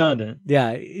that's redundant.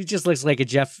 Yeah, he just looks like a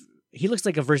Jeff. He looks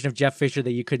like a version of Jeff Fisher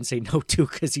that you couldn't say no to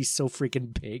because he's so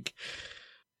freaking big.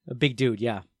 A big dude,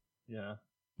 yeah. Yeah.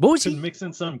 What was he? Mix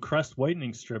in some crest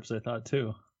whitening strips, I thought,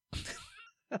 too.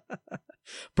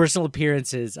 Personal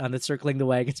appearances on the Circling the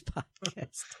Wagons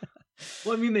podcast.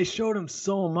 Well, I mean, they showed him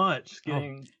so much,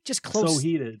 getting just so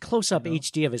heated. Close up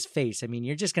HD of his face. I mean,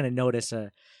 you're just going to notice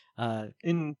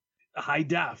in high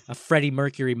def a Freddie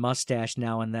Mercury mustache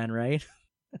now and then, right?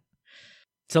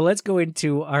 So let's go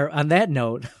into on that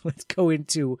note, let's go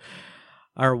into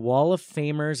our Wall of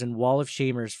Famers and Wall of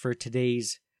Shamers for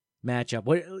today's matchup.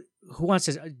 Who wants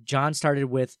to? John started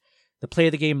with the play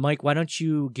of the game. Mike, why don't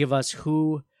you give us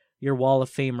who your Wall of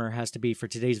Famer has to be for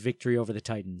today's victory over the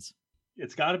Titans?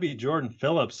 it's got to be Jordan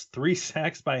Phillips. 3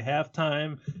 sacks by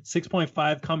halftime,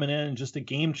 6.5 coming in, just a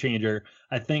game changer.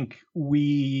 I think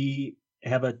we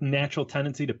have a natural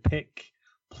tendency to pick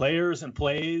players and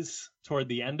plays toward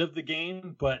the end of the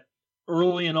game, but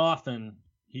early and often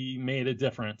he made a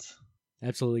difference.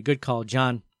 Absolutely. Good call.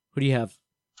 John, who do you have?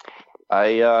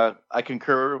 I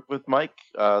concur with Mike,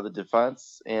 the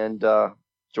defense, and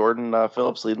Jordan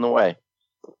Phillips leading the way.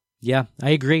 Yeah,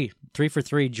 I agree. 3 for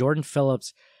 3. Jordan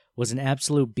Phillips was an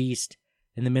absolute beast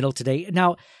in the middle today.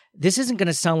 Now, this isn't going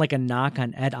to sound like a knock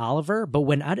on Ed Oliver, but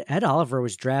when Ed Oliver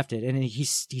was drafted, and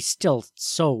he's still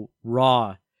so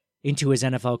raw into his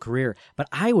NFL career, but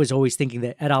I was always thinking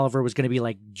that Ed Oliver was going to be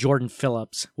like Jordan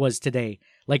Phillips was today,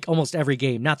 like almost every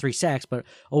game, not 3 sacks, but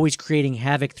always creating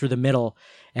havoc through the middle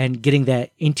and getting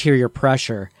that interior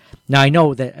pressure. Now, I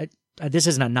know that this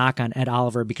isn't a knock on Ed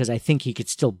Oliver because I think he could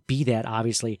still be that,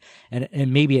 obviously,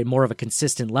 and maybe at more of a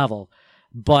consistent level.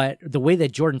 But the way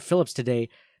that Jordan Phillips today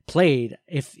played,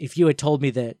 if you had told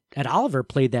me that Ed Oliver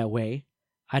played that way,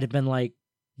 I'd have been like,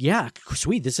 yeah,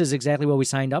 sweet, this is exactly what we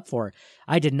signed up for.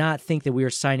 I did not think that we were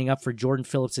signing up for Jordan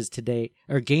Phillips'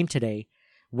 game today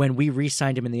when we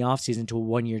re-signed him in the offseason to a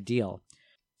 1-year deal.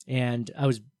 And I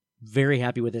was very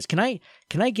happy with this. Can I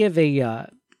give I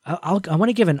want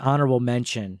to give an honorable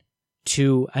mention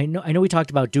to, I know we talked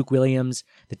about Duke Williams,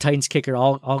 the Titans kicker,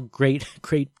 all great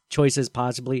choices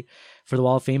possibly for the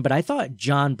Wall of Fame, but I thought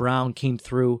John Brown came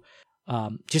through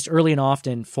just early and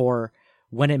often for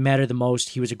when it mattered the most.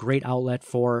 He was a great outlet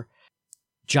for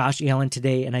Josh Allen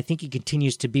today, and I think he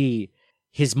continues to be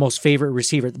his most favorite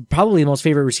receiver, probably the most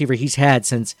favorite receiver he's had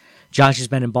since Josh has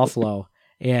been in Buffalo,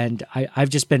 and I've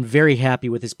just been very happy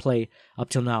with his play up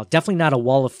till now. Definitely not a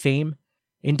Wall of Fame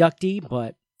inductee,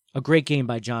 but a great game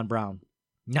by John Brown.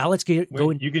 Now let's go.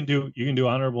 You can do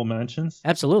honorable mentions.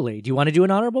 Absolutely. Do you want to do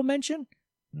an honorable mention?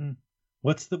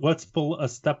 What's a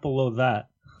step below that?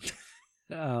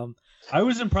 I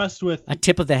was impressed with a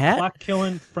tip of the hat. Clock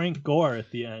killing Frank Gore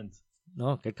at the end.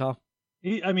 No, good call.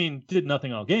 He did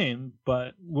nothing all game,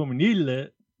 but when we needed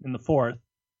it in the fourth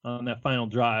on that final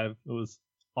drive, it was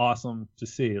awesome to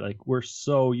see. Like, we're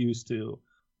so used to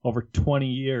over 20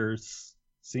 years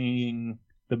seeing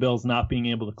the Bills not being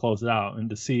able to close it out, and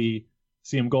to see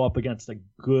him go up against a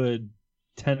good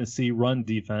Tennessee run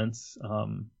defense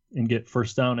and get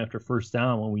first down after first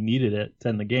down when we needed it to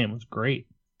end the game was great.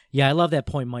 Yeah, I love that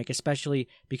point, Mike, especially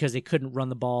because they couldn't run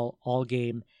the ball all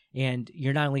game. And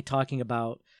you're not only talking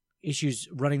about issues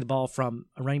running the ball from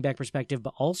a running back perspective,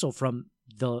 but also from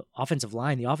the offensive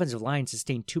line. The offensive line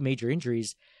sustained 2 major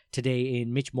injuries today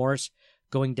in Mitch Morse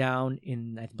going down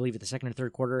in, I believe, the second or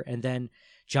third quarter, and then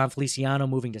John Feliciano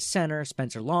moving to center,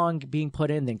 Spencer Long being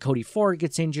put in, then Cody Ford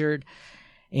gets injured,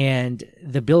 and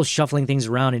the Bills shuffling things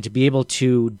around, and to be able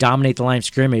to dominate the line of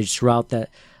scrimmage throughout the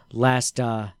last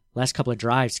couple of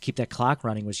drives to keep that clock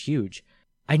running was huge.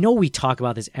 I know we talk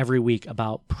about this every week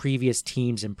about previous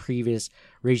teams and previous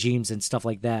regimes and stuff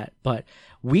like that, but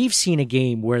we've seen a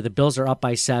game where the Bills are up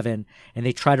by 7 and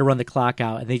they try to run the clock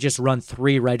out and they just run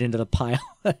 3 right into the pile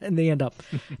and they end up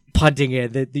punting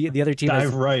it. The other team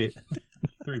dive right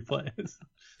 3 plays.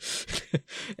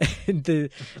 And the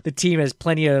team has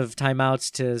plenty of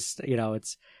timeouts to,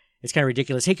 it's kind of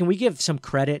ridiculous. Hey, can we give some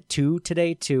credit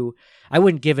today to, I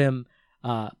wouldn't give him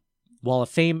Wall of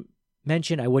Fame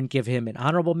mention. I wouldn't give him an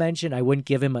honorable mention. I wouldn't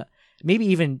give him maybe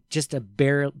even just a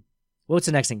bare, what's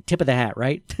the next thing? Tip of the hat,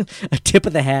 right? A tip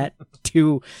of the hat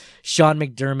to Sean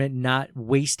McDermott not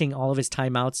wasting all of his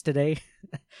timeouts today.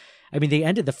 I mean, they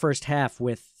ended the first half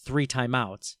with 3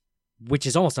 timeouts, which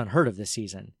is almost unheard of this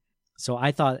season. So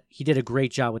I thought he did a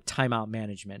great job with timeout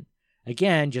management.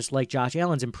 Again, just like Josh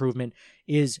Allen's improvement,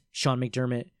 is Sean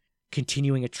McDermott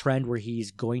continuing a trend where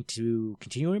he's going to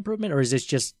continue improvement, or is this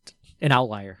just an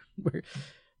outlier where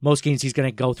most games he's going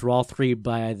to go through all 3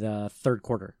 by the third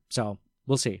quarter? So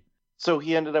we'll see. So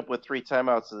he ended up with 3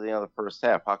 timeouts at the end of the first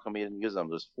half. How come he didn't use them?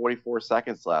 There's 44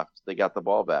 seconds left. They got the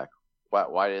ball back.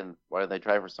 Why didn't they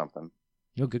try for something?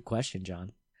 No, good question,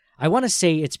 John. I want to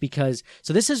say it's because,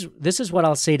 so this is what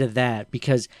I'll say to that,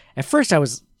 because at first I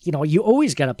was, you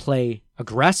always got to play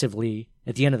aggressively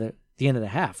at the end of the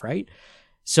half, right?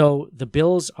 So the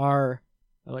Bills are,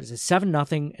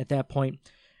 7-0 at that point.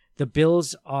 The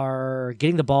Bills are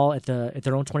getting the ball at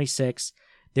their own 26.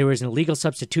 There was an illegal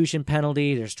substitution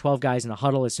penalty. There's 12 guys in a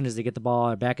huddle as soon as they get the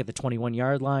ball back at the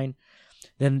 21-yard line.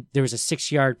 Then there was a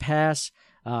 6-yard pass,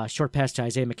 short pass to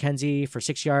Isaiah McKenzie for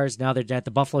 6 yards. Now they're at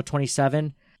the Buffalo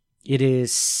 27. It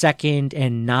is 2nd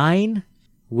and 9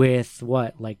 with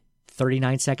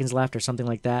 39 seconds left or something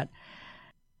like that.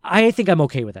 I think I'm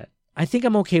okay with it. I think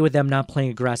I'm okay with them not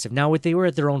playing aggressive. Now, if they were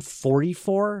at their own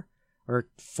 44 or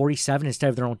 47 instead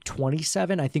of their own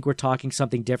 27, I think we're talking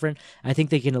something different. I think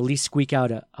they can at least squeak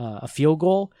out a field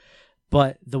goal.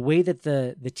 But the way that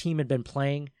the team had been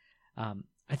playing,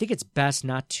 I think it's best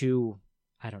not to,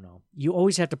 I don't know. You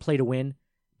always have to play to win.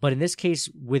 But in this case,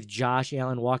 with Josh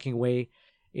Allen walking away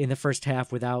in the first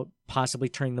half without possibly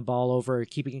turning the ball over or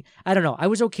keeping, I don't know. I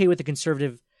was okay with the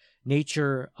conservative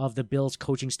nature of the Bills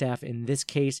coaching staff in this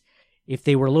case. If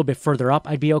they were a little bit further up,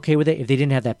 I'd be okay with it. If they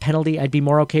didn't have that penalty, I'd be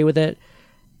more okay with it.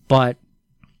 But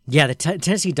yeah, the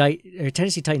Tennessee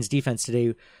Titans defense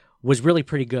today was really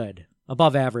pretty good.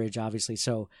 Above average, obviously.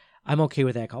 So I'm okay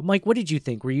with that call. Mike, what did you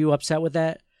think? Were you upset with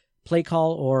that play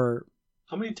call, or?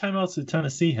 How many timeouts did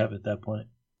Tennessee have at that point?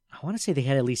 I want to say they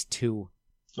had at least 2.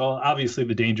 Well, obviously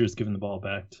the danger is giving the ball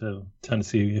back to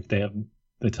Tennessee if they have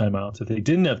the timeouts. If they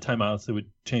didn't have timeouts, it would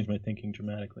change my thinking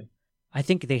dramatically. I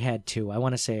think they had 2. I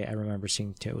want to say I remember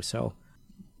seeing 2. So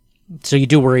you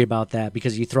do worry about that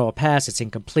because you throw a pass, it's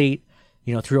incomplete.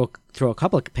 You know, throw a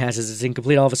couple of passes, it's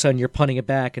incomplete. All of a sudden, you're punting it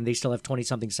back, and they still have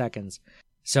 20-something seconds.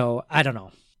 So I don't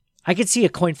know. I could see a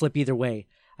coin flip either way.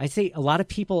 I think a lot of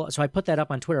people. So I put that up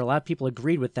on Twitter. A lot of people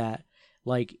agreed with that.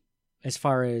 Like, as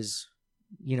far as,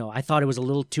 you know, I thought it was a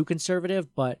little too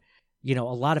conservative, but you know,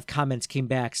 a lot of comments came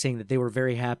back saying that they were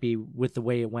very happy with the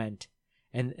way it went,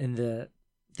 and the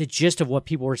gist of what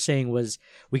people were saying was,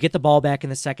 we get the ball back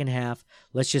in the second half.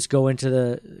 Let's just go into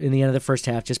in the end of the first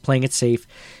half, just playing it safe.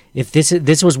 If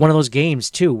this was one of those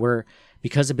games too, where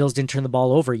because the Bills didn't turn the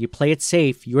ball over, you play it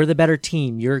safe. You're the better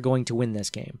team. You're going to win this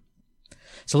game.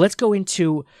 So let's go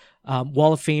into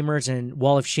Wall of Famers and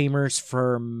Wall of Shamers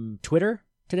from Twitter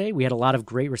today. We had a lot of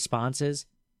great responses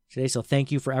today, so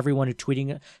thank you for everyone who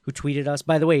tweeted us.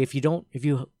 By the way, if you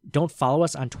don't follow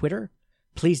us on Twitter,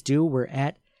 please do. We're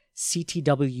at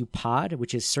CTW Pod,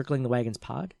 which is Circling the Wagons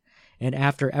Pod. And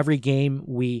after every game,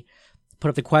 we put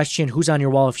up the question, who's on your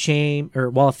Wall of Shame or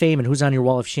Wall of Fame, and who's on your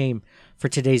Wall of Shame for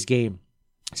today's game.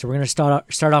 So we're going to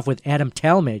start off with Adam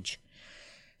Talmadge,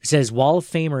 who says, Wall of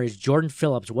Famer is Jordan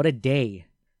Phillips. What a day.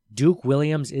 Duke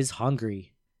Williams is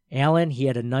hungry. Allen, he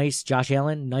had Josh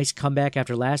Allen, nice comeback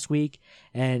after last week,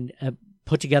 and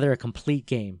put together a complete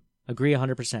game. Agree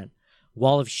 100%.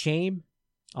 Wall of Shame,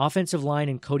 offensive line,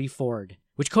 and Cody Ford,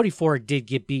 which Cody Ford did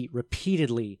get beat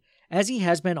repeatedly, as he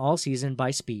has been all season,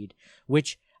 by speed,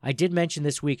 which I did mention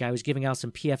this week. I was giving out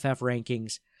some PFF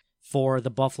rankings for the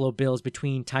Buffalo Bills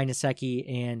between Ty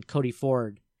Nsekhe and Cody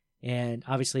Ford. And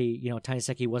obviously, you know, Ty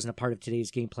Nsekhe wasn't a part of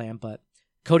today's game plan, but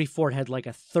Cody Ford had like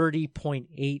a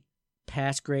 30.8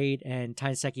 pass grade, and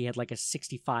Ty Nsekhe had like a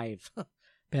 65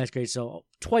 pass grade. So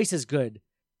twice as good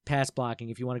pass blocking,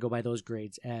 if you want to go by those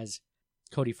grades, as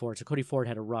Cody Ford. So Cody Ford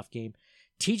had a rough game.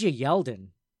 TJ Yeldon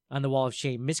on the Wall of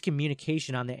Shame,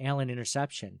 miscommunication on the Allen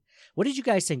interception. What did you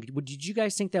guys think? Did you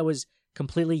guys think that was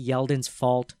completely Yeldon's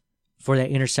fault for that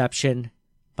interception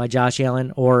by Josh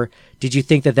Allen, or did you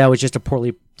think that was just a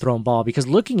poorly thrown ball? Because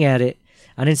looking at it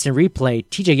on instant replay,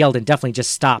 TJ Yeldon definitely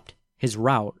just stopped his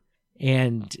route,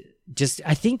 and just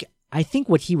I think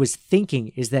what he was thinking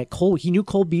is that he knew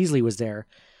Cole Beasley was there.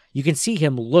 You can see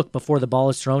him look before the ball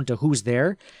is thrown to who's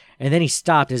there, and then he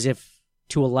stopped as if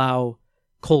to allow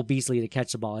Cole Beasley to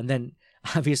catch the ball, and then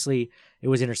obviously it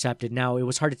was intercepted. Now, it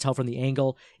was hard to tell from the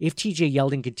angle. If TJ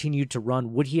Yeldon continued to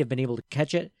run, would he have been able to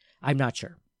catch it? I'm not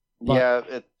sure. But,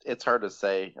 yeah, it's hard to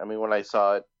say. I mean, when I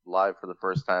saw it live for the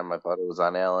first time, I thought it was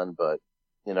on Allen, but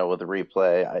you know, with the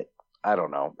replay, I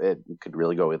don't know. It could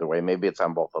really go either way. Maybe it's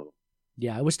on both of them.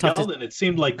 Yeah, it was tough. Yeldon, it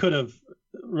seemed like could have,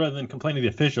 rather than complaining to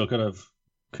the official, could have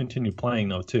continued playing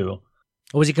though too.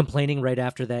 Was he complaining right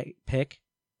after that pick?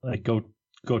 Like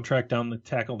go track down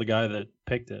tackle the guy that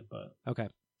picked it, but okay,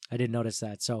 I didn't notice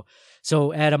that.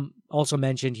 So Adam also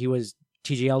mentioned TJ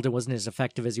Yeldon wasn't as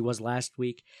effective as he was last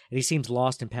week, and he seems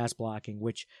lost in pass blocking,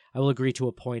 which I will agree to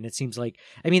a point. It seems like,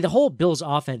 I mean, the whole Bills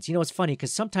offense, you know, it's funny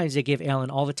because sometimes they give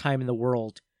Allen all the time in the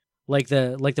world, like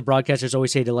the broadcasters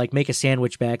always say, to like make a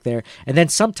sandwich back there, and then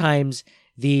sometimes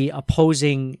the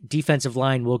opposing defensive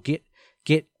line will get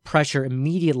pressure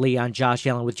immediately on Josh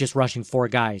Allen with just rushing 4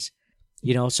 guys.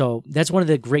 You know, so that's one of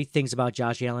the great things about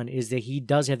Josh Allen is that he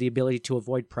does have the ability to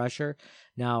avoid pressure.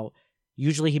 Now,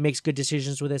 usually he makes good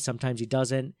decisions with it. Sometimes he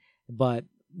doesn't. But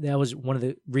that was one of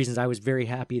the reasons I was very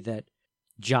happy that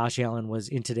Josh Allen was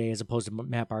in today as opposed to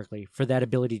Matt Barkley, for that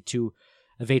ability to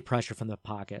evade pressure from the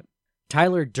pocket.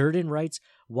 Tyler Durden writes,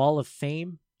 Wall of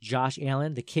Fame, Josh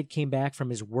Allen. The kid came back from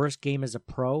his worst game as a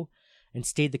pro and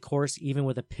stayed the course even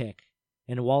with a pick.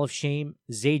 And a Wall of Shame,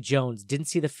 Zay Jones. Didn't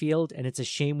see the field, and it's a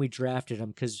shame we drafted him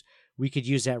because we could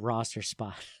use that roster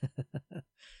spot.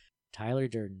 Tyler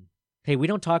Durden. Hey, we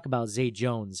don't talk about Zay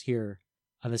Jones here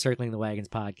on the Circling the Wagons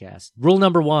podcast. Rule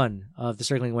number 1 of the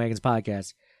Circling the Wagons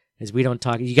podcast is we don't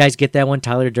talk. You guys get that one,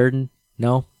 Tyler Durden?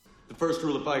 No? The first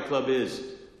rule of Fight Club is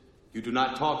you do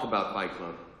not talk about Fight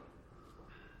Club.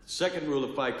 The second rule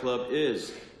of Fight Club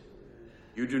is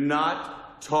you do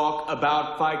not talk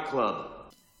about Fight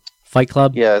Club. Fight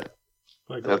Club? Yeah,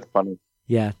 Like, that's funny.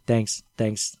 Yeah, thanks.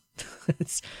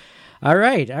 All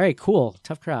right, cool.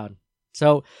 Tough crowd.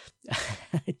 So,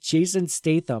 Jason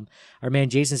Statham, our man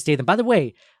Jason Statham. By the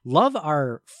way, love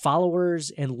our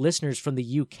followers and listeners from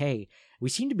the UK. We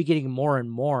seem to be getting more and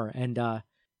more, and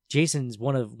Jason's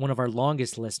one of our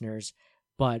longest listeners.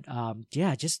 But the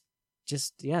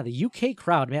UK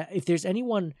crowd, man. If there's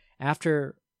anyone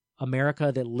after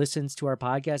America that listens to our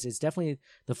podcast, it's definitely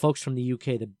the folks from the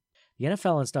UK. The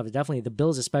NFL and stuff is definitely, the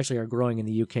Bills especially are growing in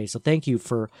the UK. So thank you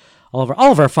for all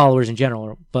of our followers in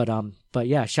general. But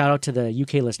yeah, shout out to the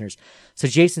UK listeners. So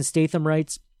Jason Statham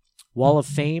writes, Wall of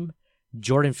Fame,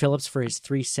 Jordan Phillips for his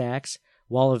 3 sacks.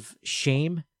 Wall of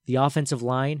Shame, the offensive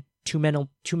line, too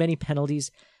many penalties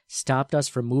stopped us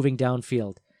from moving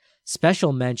downfield.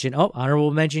 Special mention, honorable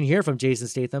mention here from Jason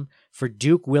Statham for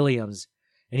Duke Williams.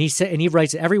 And he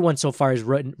writes, everyone so far has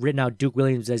written out Duke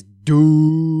Williams as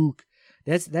Duke.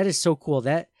 That is so cool.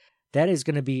 That is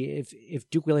going to be, if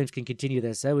Duke Williams can continue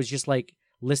this, that was just like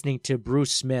listening to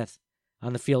Bruce Smith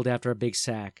on the field after a big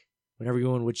sack. When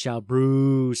everyone would shout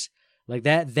Bruce, like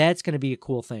that's going to be a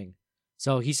cool thing.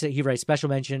 So he writes special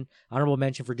mention, honorable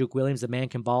mention for Duke Williams, the man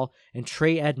can ball, and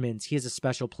Trey Edmonds. He is a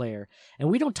special player, and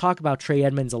we don't talk about Trey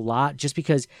Edmonds a lot just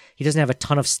because he doesn't have a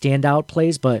ton of standout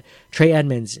plays. But Trey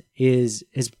Edmonds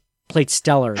has played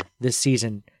stellar this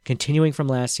season, continuing from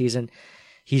last season.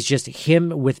 He's just him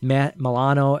with Matt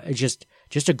Milano, just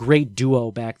a great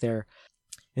duo back there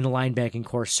in the linebacking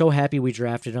core. So happy we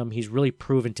drafted him. He's really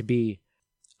proven to be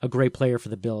a great player for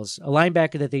the Bills, a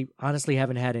linebacker that they honestly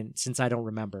haven't had since I don't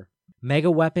remember.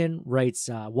 Mega Weapon writes,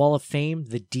 Wall of Fame,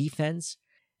 the defense,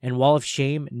 and Wall of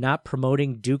Shame, not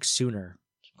promoting Duke sooner.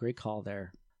 Great call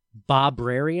there. Bob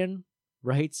Rarian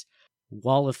writes,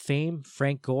 Wall of Fame,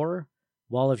 Frank Gore,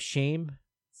 Wall of Shame,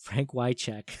 Frank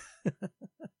Wycheck.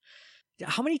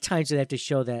 How many times do they have to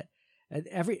show that?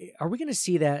 Are we going to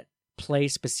see that play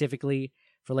specifically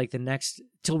for like the next,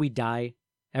 till we die,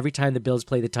 every time the Bills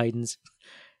play the Titans?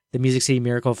 The Music City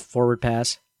Miracle forward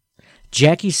pass.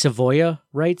 Jackie Savoya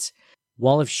writes,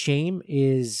 Wall of Shame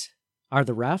are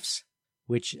the refs,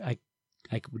 which I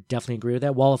would definitely agree with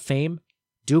that. Wall of Fame,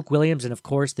 Duke Williams, and of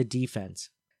course the defense.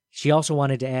 She also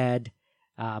wanted to add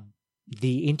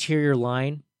the interior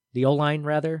line, the O-line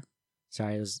rather.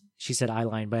 Sorry, she said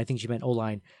I-line, but I think she meant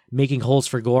O-line, making holes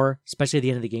for Gore, especially at the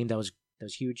end of the game. That was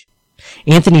huge.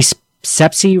 Anthony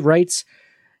Sepsi writes,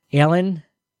 Allen,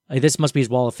 this must be his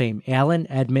Wall of Fame, Allen,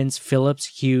 Edmonds,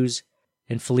 Phillips, Hughes,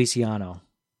 and Feliciano.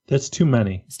 That's too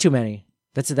many. It's too many.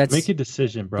 That's Make a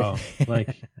decision, bro.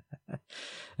 Like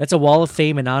that's a Wall of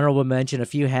Fame and honorable mention. A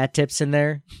few hat tips in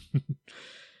there.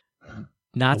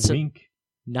 Not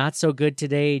so good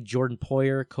today. Jordan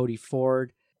Poyer, Cody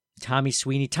Ford, Tommy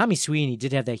Sweeney. Tommy Sweeney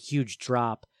did have that huge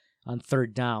drop on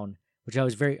 3rd down, which I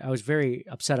was very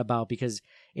upset about because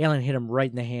Allen hit him right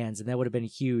in the hands, and that would have been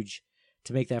huge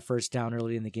to make that 1st down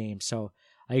early in the game. So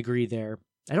I agree there.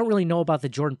 I don't really know about the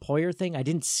Jordan Poyer thing. I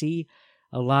didn't see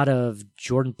a lot of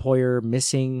Jordan Poyer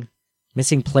missing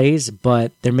plays,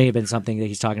 but there may have been something that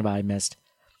he's talking about I missed.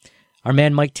 Our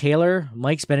man Mike Taylor.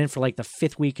 Mike's been in for like the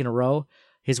 5th week in a row.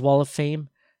 His Wall of Fame,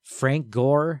 Frank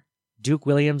Gore, Duke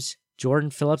Williams, Jordan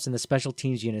Phillips, and the special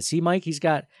teams unit. See, Mike, he's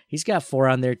got 4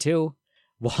 on there too.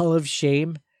 Wall of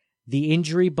Shame, the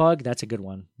injury bug. That's a good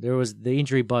one. The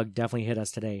injury bug definitely hit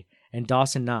us today. And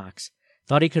Dawson Knox.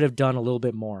 Thought he could have done a little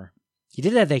bit more. He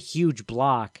did have that huge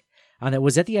block on that.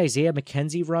 Was that the Isaiah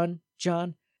McKenzie run,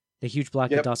 John? The huge block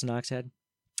that Dawson Knox had?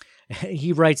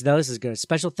 He writes, now this is good.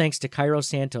 Special thanks to Cairo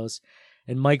Santos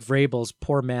and Mike Vrabel's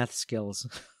poor math skills.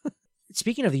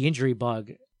 Speaking of the injury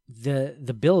bug,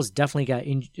 the Bills definitely got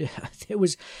it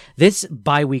was this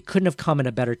bye week couldn't have come in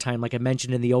a better time, like I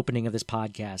mentioned in the opening of this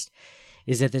podcast,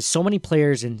 is that there's so many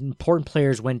players and important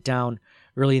players went down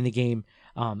early in the game.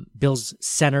 Bills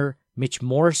center Mitch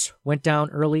Morse went down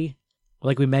early.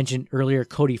 Like we mentioned earlier,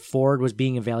 Cody Ford was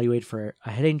being evaluated for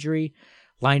a head injury.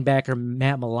 Linebacker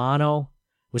Matt Milano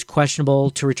was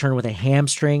questionable to return with a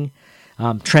hamstring.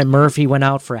 Trent Murphy went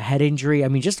out for a head injury. I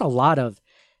mean, just a lot of,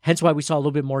 hence why we saw a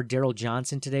little bit more Daryl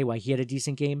Johnson today, why he had a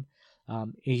decent game.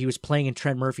 He was playing in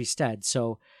Trent Murphy's stead.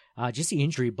 So just the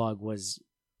injury bug was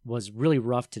really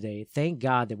rough today. Thank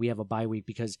God that we have a bye week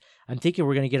because I'm thinking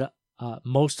we're going to get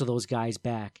most of those guys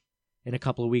back in a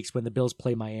couple of weeks when the Bills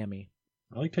play Miami.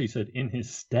 I liked how you said in his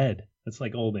stead. That's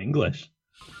like old English.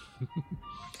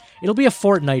 It'll be a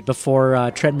fortnight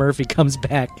before Trent Murphy comes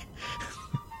back.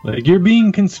 Like, you're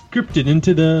being conscripted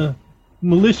into the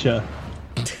militia.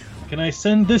 Can I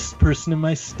send this person in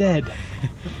my stead?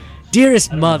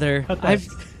 Dearest mother,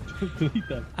 Delete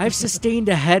that. I've sustained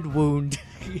a head wound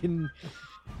in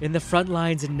the front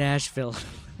lines in Nashville.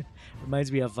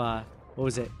 Reminds me of what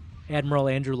was it? Admiral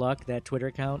Andrew Luck, that Twitter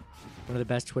account, one of the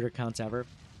best Twitter accounts ever.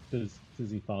 Does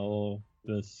he follow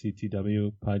the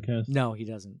CTW podcast? No, he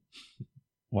doesn't.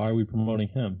 Why are we promoting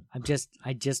him?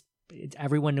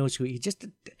 Everyone knows who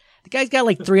the guy's got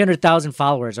like 300,000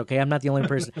 followers. Okay, I'm not the only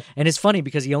person, and it's funny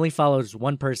because he only follows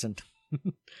one person.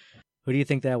 Who do you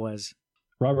think that was?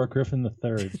 Robert Griffin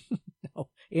III. No,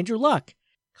 Andrew Luck,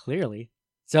 clearly.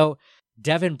 So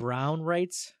Devin Brown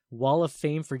writes, Wall of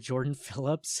Fame for Jordan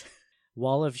Phillips,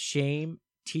 Wall of Shame,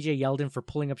 TJ Yeldon for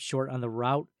pulling up short on the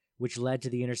route, which led to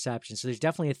the interception. So there's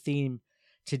definitely a theme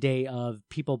today of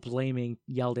people blaming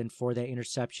Yeldon for that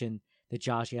interception that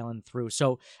Josh Allen threw.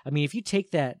 So, I mean, if you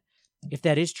take that, if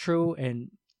that is true and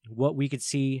what we could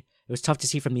see, it was tough to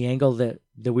see from the angle that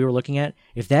we were looking at.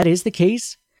 If that is the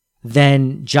case,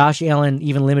 then Josh Allen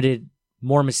even limited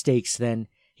more mistakes than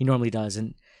he normally does.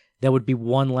 And that would be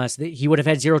one less. He would have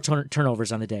had 0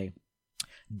 turnovers on the day.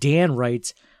 Dan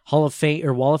writes, Hall of Fame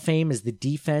or Wall of Fame is the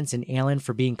defense and Allen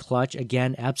for being clutch.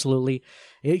 Again, absolutely.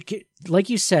 Like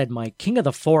you said, Mike, king of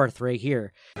the fourth right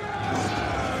here.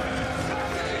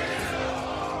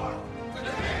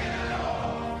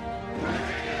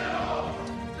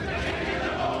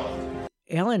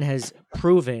 Allen has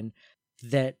proven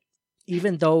that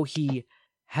even though he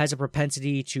has a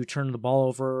propensity to turn the ball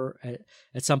over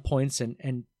at some points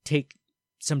and take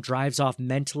some drives off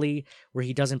mentally where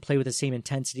he doesn't play with the same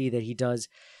intensity that he does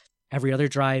every other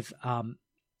drive,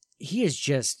 he is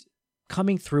just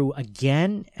coming through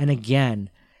again and again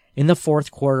in the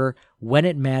fourth quarter when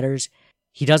it matters.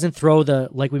 He doesn't throw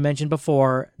like we mentioned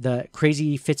before, the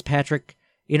crazy Fitzpatrick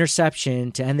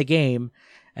interception to end the game.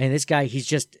 And this guy, he's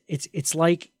just, it's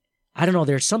like, I don't know,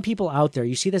 there's some people out there,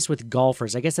 you see this with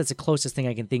golfers. I guess that's the closest thing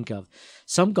I can think of.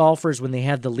 Some golfers, when they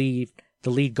have the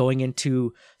lead going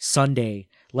into Sunday,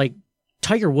 like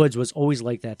Tiger Woods was always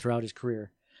like that throughout his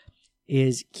career,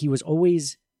 is he was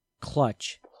always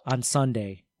clutch on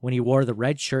Sunday. When he wore the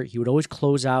red shirt, he would always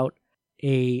close out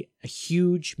a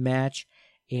huge match,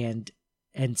 and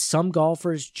some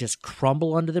golfers just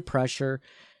crumble under the pressure.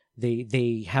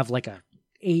 They have like a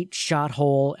 8-shot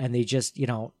hole, and they just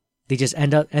end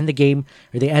the game,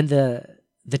 or they end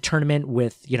the tournament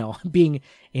with, being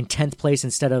in 10th place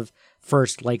instead of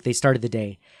first, like they started the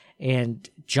day. And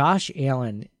Josh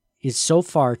Allen is so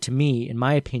far, to me, in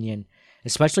my opinion,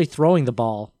 especially throwing the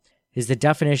ball, is the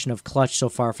definition of clutch so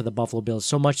far for the Buffalo Bills.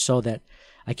 So much so that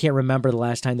I can't remember the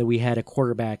last time that we had a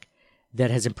quarterback that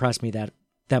has impressed me that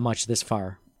much this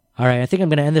far. All right, I think I'm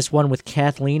going to end this one with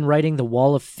Kathleen writing the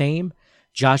Wall of Fame.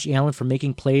 Josh Allen for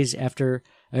making plays after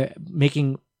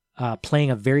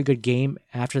playing a very good game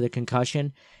after the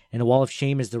concussion, and the Wall of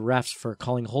Shame is the refs for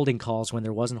calling holding calls when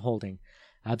there wasn't holding.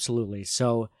 Absolutely.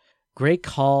 So great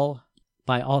call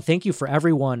by all. Thank you for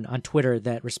everyone on Twitter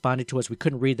that responded to us. We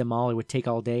couldn't read them all. It would take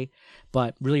all day,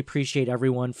 but really appreciate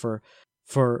everyone for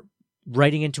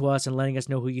writing into us and letting us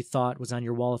know who you thought was on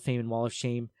your Wall of Fame and Wall of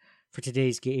Shame for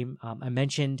today's game. I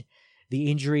mentioned the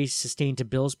injuries sustained to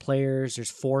Bills players. There's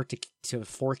 4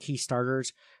 key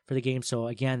starters for the game. So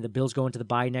again, the Bills go into the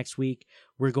bye next week.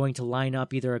 We're going to line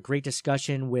up either a great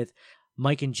discussion with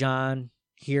Mike and John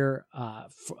here,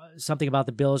 something about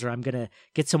the Bills, or I'm going to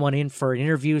get someone in for an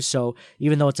interview. So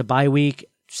even though it's a bye week,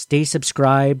 stay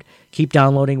subscribed, keep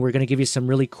downloading. We're going to give you some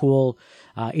really cool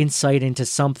insight into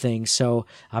something. So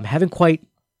I haven't quite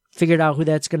figured out who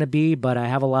that's going to be, but I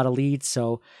have a lot of leads.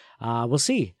 So we'll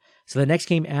see. So the next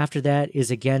game after that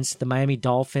is against the Miami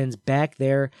Dolphins back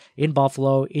there in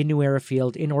Buffalo, in New Era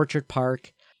Field, in Orchard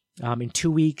Park, in 2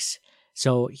 weeks.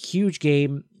 So huge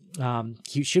game.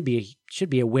 Should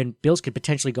be a win. Bills could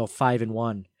potentially go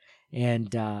 5-1, and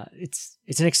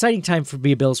it's an exciting time to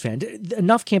be a Bills fan.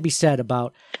 Enough can't be said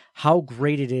about how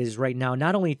great it is right now.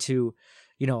 Not only to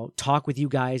talk with you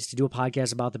guys, to do a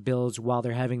podcast about the Bills while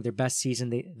they're having their best season,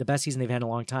 the best season they've had in a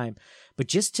long time, but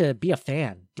just to be a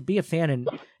fan,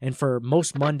 and for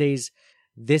most Mondays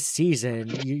this season,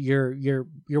 you're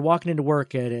walking into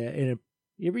work you're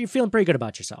feeling pretty good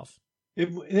about yourself. They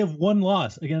have one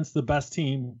loss against the best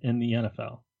team in the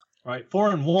NFL, right?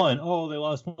 4-1. Oh, they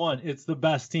lost one. It's the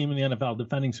best team in the NFL,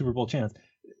 defending Super Bowl champs.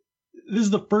 This is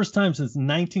the first time since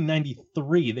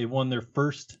 1993 they've won their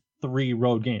first 3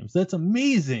 road games. That's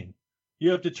amazing.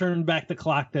 You have to turn back the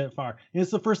clock that far. And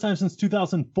it's the first time since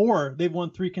 2004 they've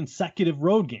won 3 consecutive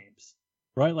road games,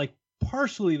 right? Like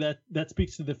partially that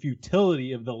speaks to the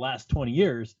futility of the last 20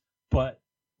 years. But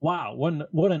wow,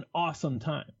 what an awesome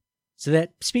time. So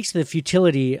that speaks to the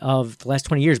futility of the last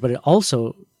 20 years, but it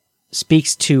also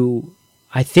speaks to,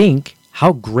 I think,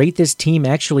 how great this team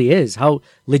actually is, how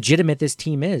legitimate this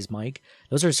team is, Mike.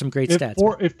 Those are some great stats.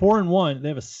 At 4-1, they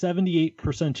have a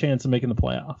 78% chance of making the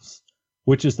playoffs,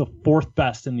 which is the fourth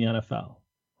best in the NFL.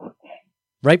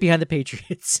 Right behind the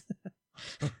Patriots.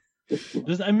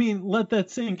 Let that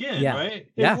sink in, right?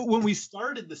 Yeah. When we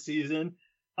started the season,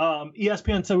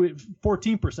 ESPN said we had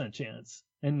 14% chance,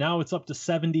 and now it's up to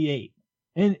 78.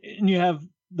 And you have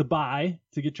the bye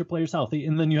to get your players healthy,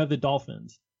 and then you have the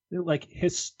Dolphins. They're like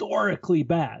historically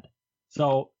bad.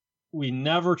 So we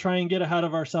never try and get ahead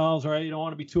of ourselves, right? You don't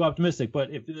want to be too optimistic, but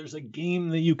if there's a game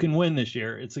that you can win this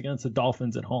year, it's against the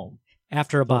Dolphins at home.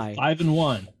 After a bye.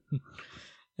 5-1.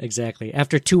 Exactly.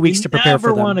 After 2 weeks to prepare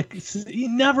for them. You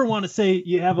never want to say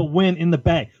you have a win in the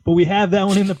bag, but we have that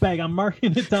one in the bag. I'm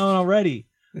marking it down already.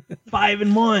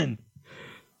 5-1.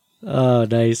 Oh,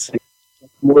 nice.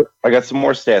 I got some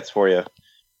more stats for you.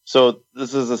 So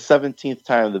this is the 17th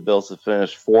time the Bills have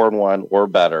finished 4-1 or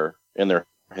better in their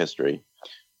history.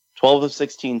 12 of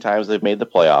 16 times they've made the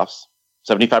playoffs.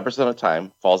 75% of the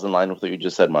time falls in line with what you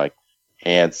just said, Mike.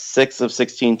 And 6 of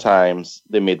 16 times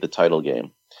they made the title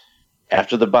game.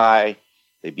 After the bye,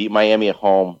 they beat Miami at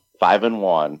home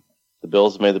 5-1. The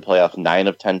Bills made the playoffs 9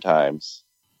 of 10 times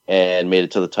and made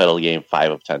it to the title game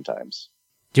 5 of 10 times.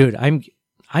 Dude, I'm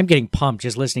getting pumped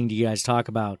just listening to you guys talk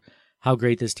about how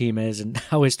great this team is and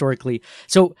how historically.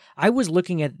 So I was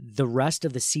looking at the rest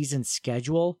of the season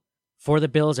schedule for the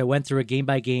Bills. I went through it game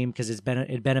by game because it'd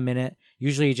been a minute.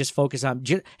 Usually you just focus on,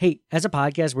 hey, as a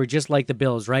podcast, we're just like the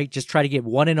Bills, right? Just try to get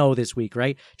 1-0 this week,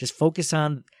 right? Just focus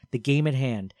on the game at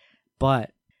hand.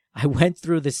 But I went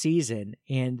through the season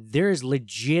and there's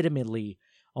legitimately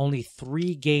only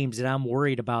 3 games that I'm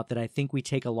worried about that I think we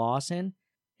take a loss in.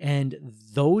 And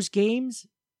those games,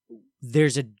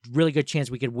 there's a really good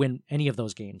chance we could win any of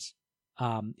those games.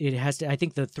 It has to. I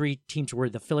think the 3 teams were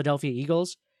the Philadelphia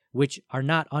Eagles, which are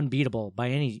not unbeatable by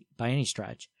any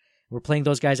stretch. We're playing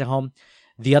those guys at home.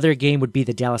 The other game would be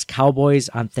the Dallas Cowboys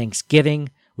on Thanksgiving,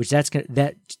 which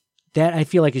that I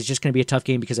feel like is just going to be a tough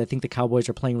game because I think the Cowboys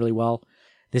are playing really well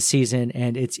this season,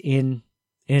 and it's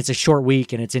a short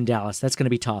week and it's in Dallas. That's going to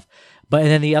be tough. And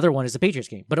then the other one is the Patriots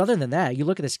game. But other than that, you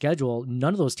look at the schedule,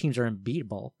 none of those teams are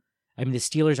unbeatable. I mean, the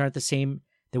Steelers aren't the same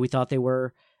that we thought they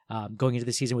were going into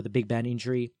the season with the Big Ben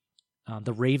injury.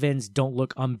 The Ravens don't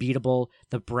look unbeatable.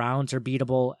 The Browns are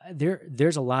beatable.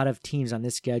 There's a lot of teams on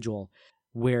this schedule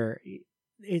where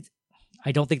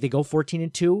I don't think they go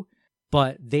 14-2,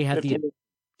 but they have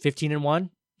 15-1,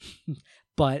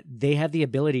 but they have the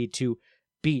ability to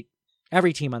beat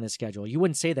every team on this schedule. You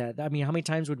wouldn't say that. I mean, how many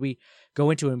times would we go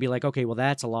into it and be like, okay, well,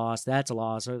 that's a loss.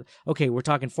 Or, okay, we're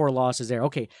talking 4 losses there.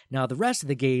 Okay, now the rest of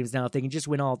the games, now if they can just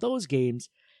win all those games,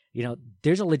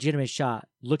 there's a legitimate shot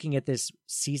looking at this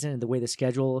season and the way the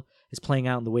schedule is playing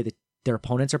out and the way that their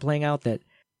opponents are playing out that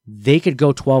they could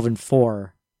go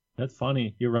 12-4. That's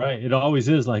funny. You're right. It always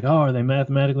is like, oh, are they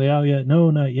mathematically out yet?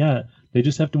 No, not yet. They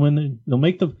just have to win.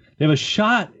 They have a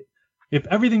shot. If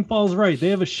everything falls right, they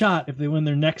have a shot if they win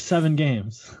their next 7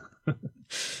 games.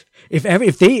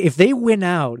 If they win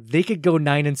out, they could go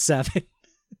 9-7.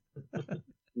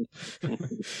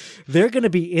 They're going to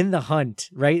be in the hunt,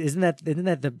 right? Isn't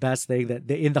that the best thing, that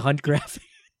the in the hunt graphic?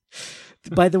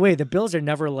 By the way, the Bills are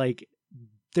never like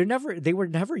they were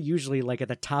never usually like at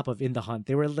the top of in the hunt.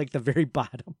 They were like the very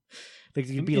bottom. Like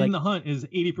you'd be in the hunt is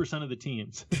 80% of the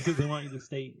teams because they want you to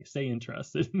stay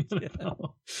interested in the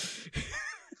NFL.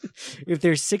 If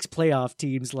there's 6 playoff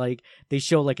teams, like they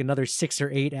show like another 6 or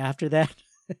 8 after that.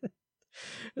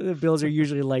 The Bills are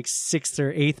usually like 6th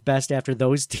or 8th best after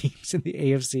those teams in the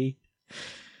AFC.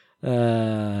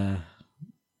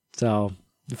 So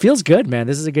it feels good, man.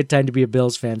 This is a good time to be a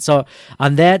Bills fan. So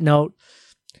on that note,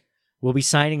 we'll be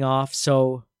signing off.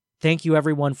 So thank you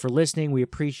everyone for listening. We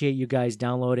appreciate you guys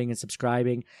downloading and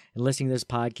subscribing and listening to this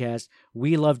podcast.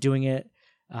 We love doing it.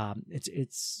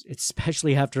 It's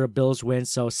especially after a Bills win.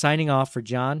 So signing off for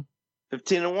John.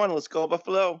 15-1. Let's go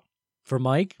Buffalo. For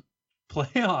Mike.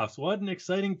 Playoffs. What an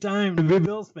exciting time to be a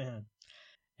Bills fan.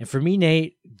 And for me,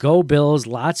 Nate, go Bills.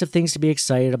 Lots of things to be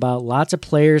excited about. Lots of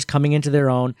players coming into their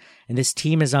own. And this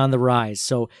team is on the rise.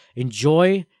 So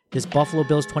enjoy this Buffalo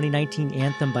Bills 2019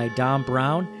 anthem by Don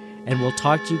Brown. And we'll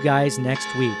talk to you guys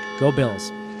next week. Go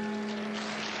Bills.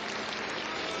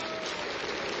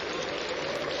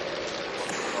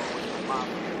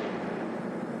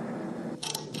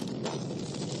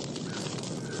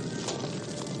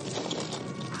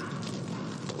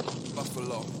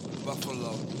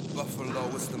 Buffalo, Buffalo,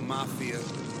 it's the mafia.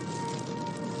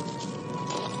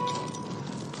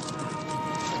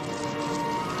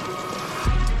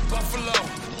 Buffalo,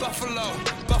 Buffalo,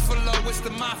 Buffalo, it's the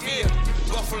mafia.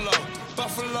 Buffalo,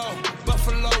 Buffalo,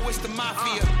 Buffalo, it's the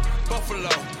mafia. Buffalo,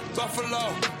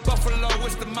 Buffalo, Buffalo,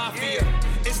 it's the mafia.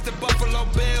 It's the Buffalo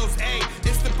Bills, ayy.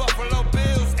 It's the Buffalo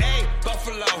Bills, ayy.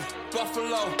 Buffalo,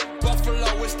 Buffalo,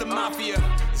 Buffalo, it's the mafia.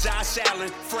 Josh Allen,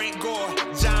 Frank Gore,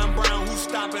 John Brown, who's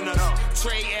stopping us?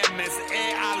 Trey Edmonds,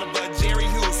 Ed Oliver, Jerry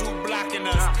Hughes, who blocking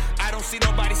us? I don't see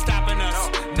nobody stopping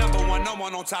us. Number one, no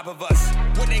one on top of us.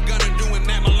 What they gonna do when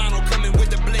Matt Milano coming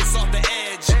with the blitz off the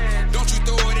edge? Don't you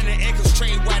throw it in the air, cause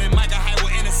Trey White and Micah Hyde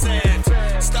will intercept.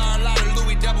 Star a lot of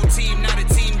Louis double team, now the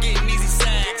team getting easy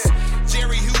sacks.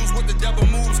 Jerry Hughes with the double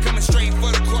moves, coming straight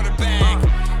for the quarterback.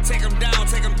 Take him down,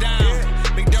 take him down.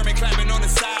 McDermott clapping on the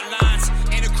sidelines,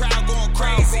 and the crowd going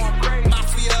crazy.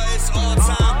 Mafia is all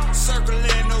time,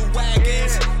 circling the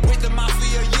wagons with the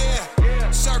mafia,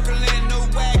 yeah. Circling the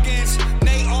wagons.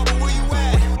 Nate Auburn, where you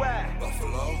at?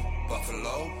 Buffalo,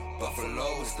 Buffalo,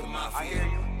 Buffalo is the mafia.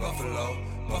 Buffalo,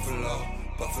 Buffalo,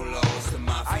 Buffalo is the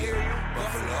mafia.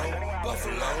 Buffalo,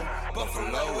 Buffalo,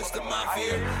 Buffalo is the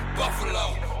mafia.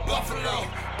 Buffalo, Buffalo,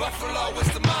 Buffalo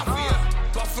is the mafia.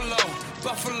 Buffalo,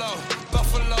 Buffalo,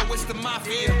 Buffalo is the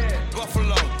mafia.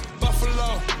 Buffalo,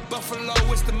 Buffalo,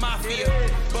 Buffalo is the mafia.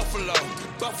 Buffalo,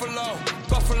 Buffalo,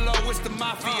 Buffalo is the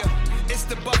mafia. It's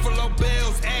the Buffalo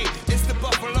Bills, ayy. It's the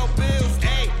Buffalo Bills,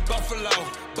 ayy. Buffalo,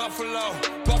 Buffalo,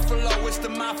 Buffalo is the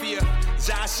mafia.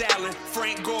 Josh Allen,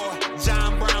 Frank Gore,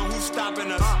 John Brown, who's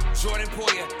stopping us? Jordan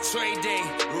Poyer, Trey Day,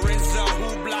 Rizzo,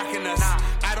 who blocking us?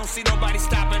 I don't see nobody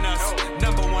stopping us.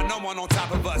 Number one, no one on top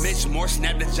of us. Mitch Moore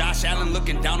snapped to Josh Allen,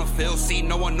 looking down the field, see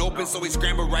no one open, so he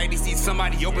scrambled right. He sees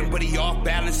somebody open, but he off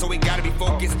balance, so he gotta be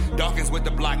focused. Dawkins with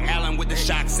the block, Allen with the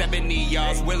shot, 70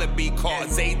 yards. Will it be caught?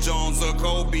 Zay Jones or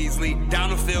Cole Beasley?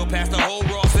 Down the field, past the whole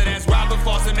roster, that's Robert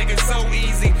Foster, make it so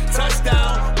easy.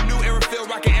 Touchdown, new era field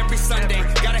rocking every Sunday.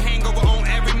 Got a hangover on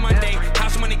every Monday.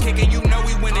 House money kicking, you know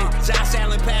we winning. Josh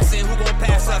Allen passing, who gon'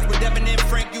 pass us? With Devin and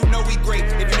Frank, you know we great.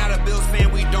 If you're not a Bills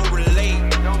fan, we don't relate.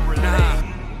 Nah.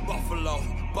 Buffalo,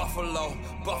 Buffalo,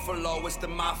 Buffalo, it's the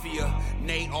mafia.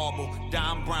 Nate Auburn,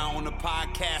 Don Brown on the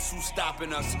podcast, who's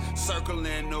stopping us?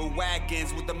 Circling the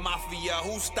wagons with the mafia,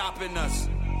 who's stopping us?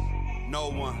 No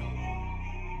one.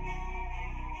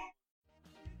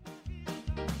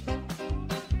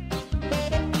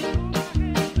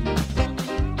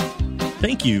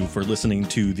 Thank you for listening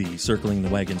to the Circling the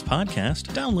Wagons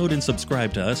podcast. Download and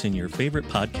subscribe to us in your favorite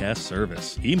podcast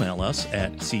service. Email us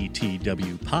at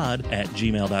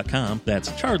ctwpod@gmail.com.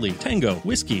 That's Charlie Tango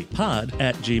Whiskey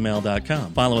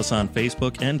Pod@gmail.com. Follow us on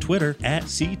Facebook and Twitter at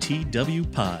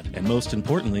CTWPod. And most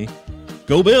importantly,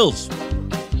 go Bills!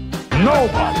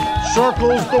 Nobody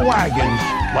circles the wagons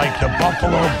like the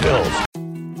Buffalo Bills.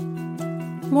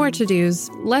 More to-dos,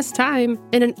 less time,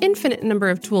 and an infinite number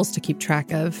of tools to keep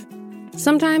track of.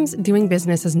 Sometimes doing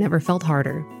business has never felt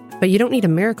harder, but you don't need a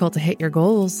miracle to hit your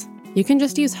goals. You can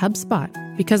just use HubSpot,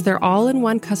 because their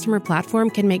all-in-one customer platform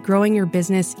can make growing your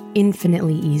business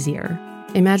infinitely easier.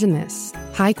 Imagine this: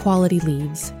 high-quality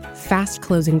leads, fast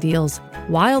closing deals,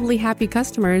 wildly happy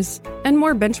customers, and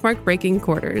more benchmark-breaking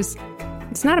quarters.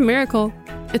 It's not a miracle,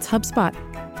 it's HubSpot.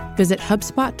 Visit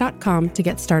HubSpot.com to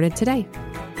get started today.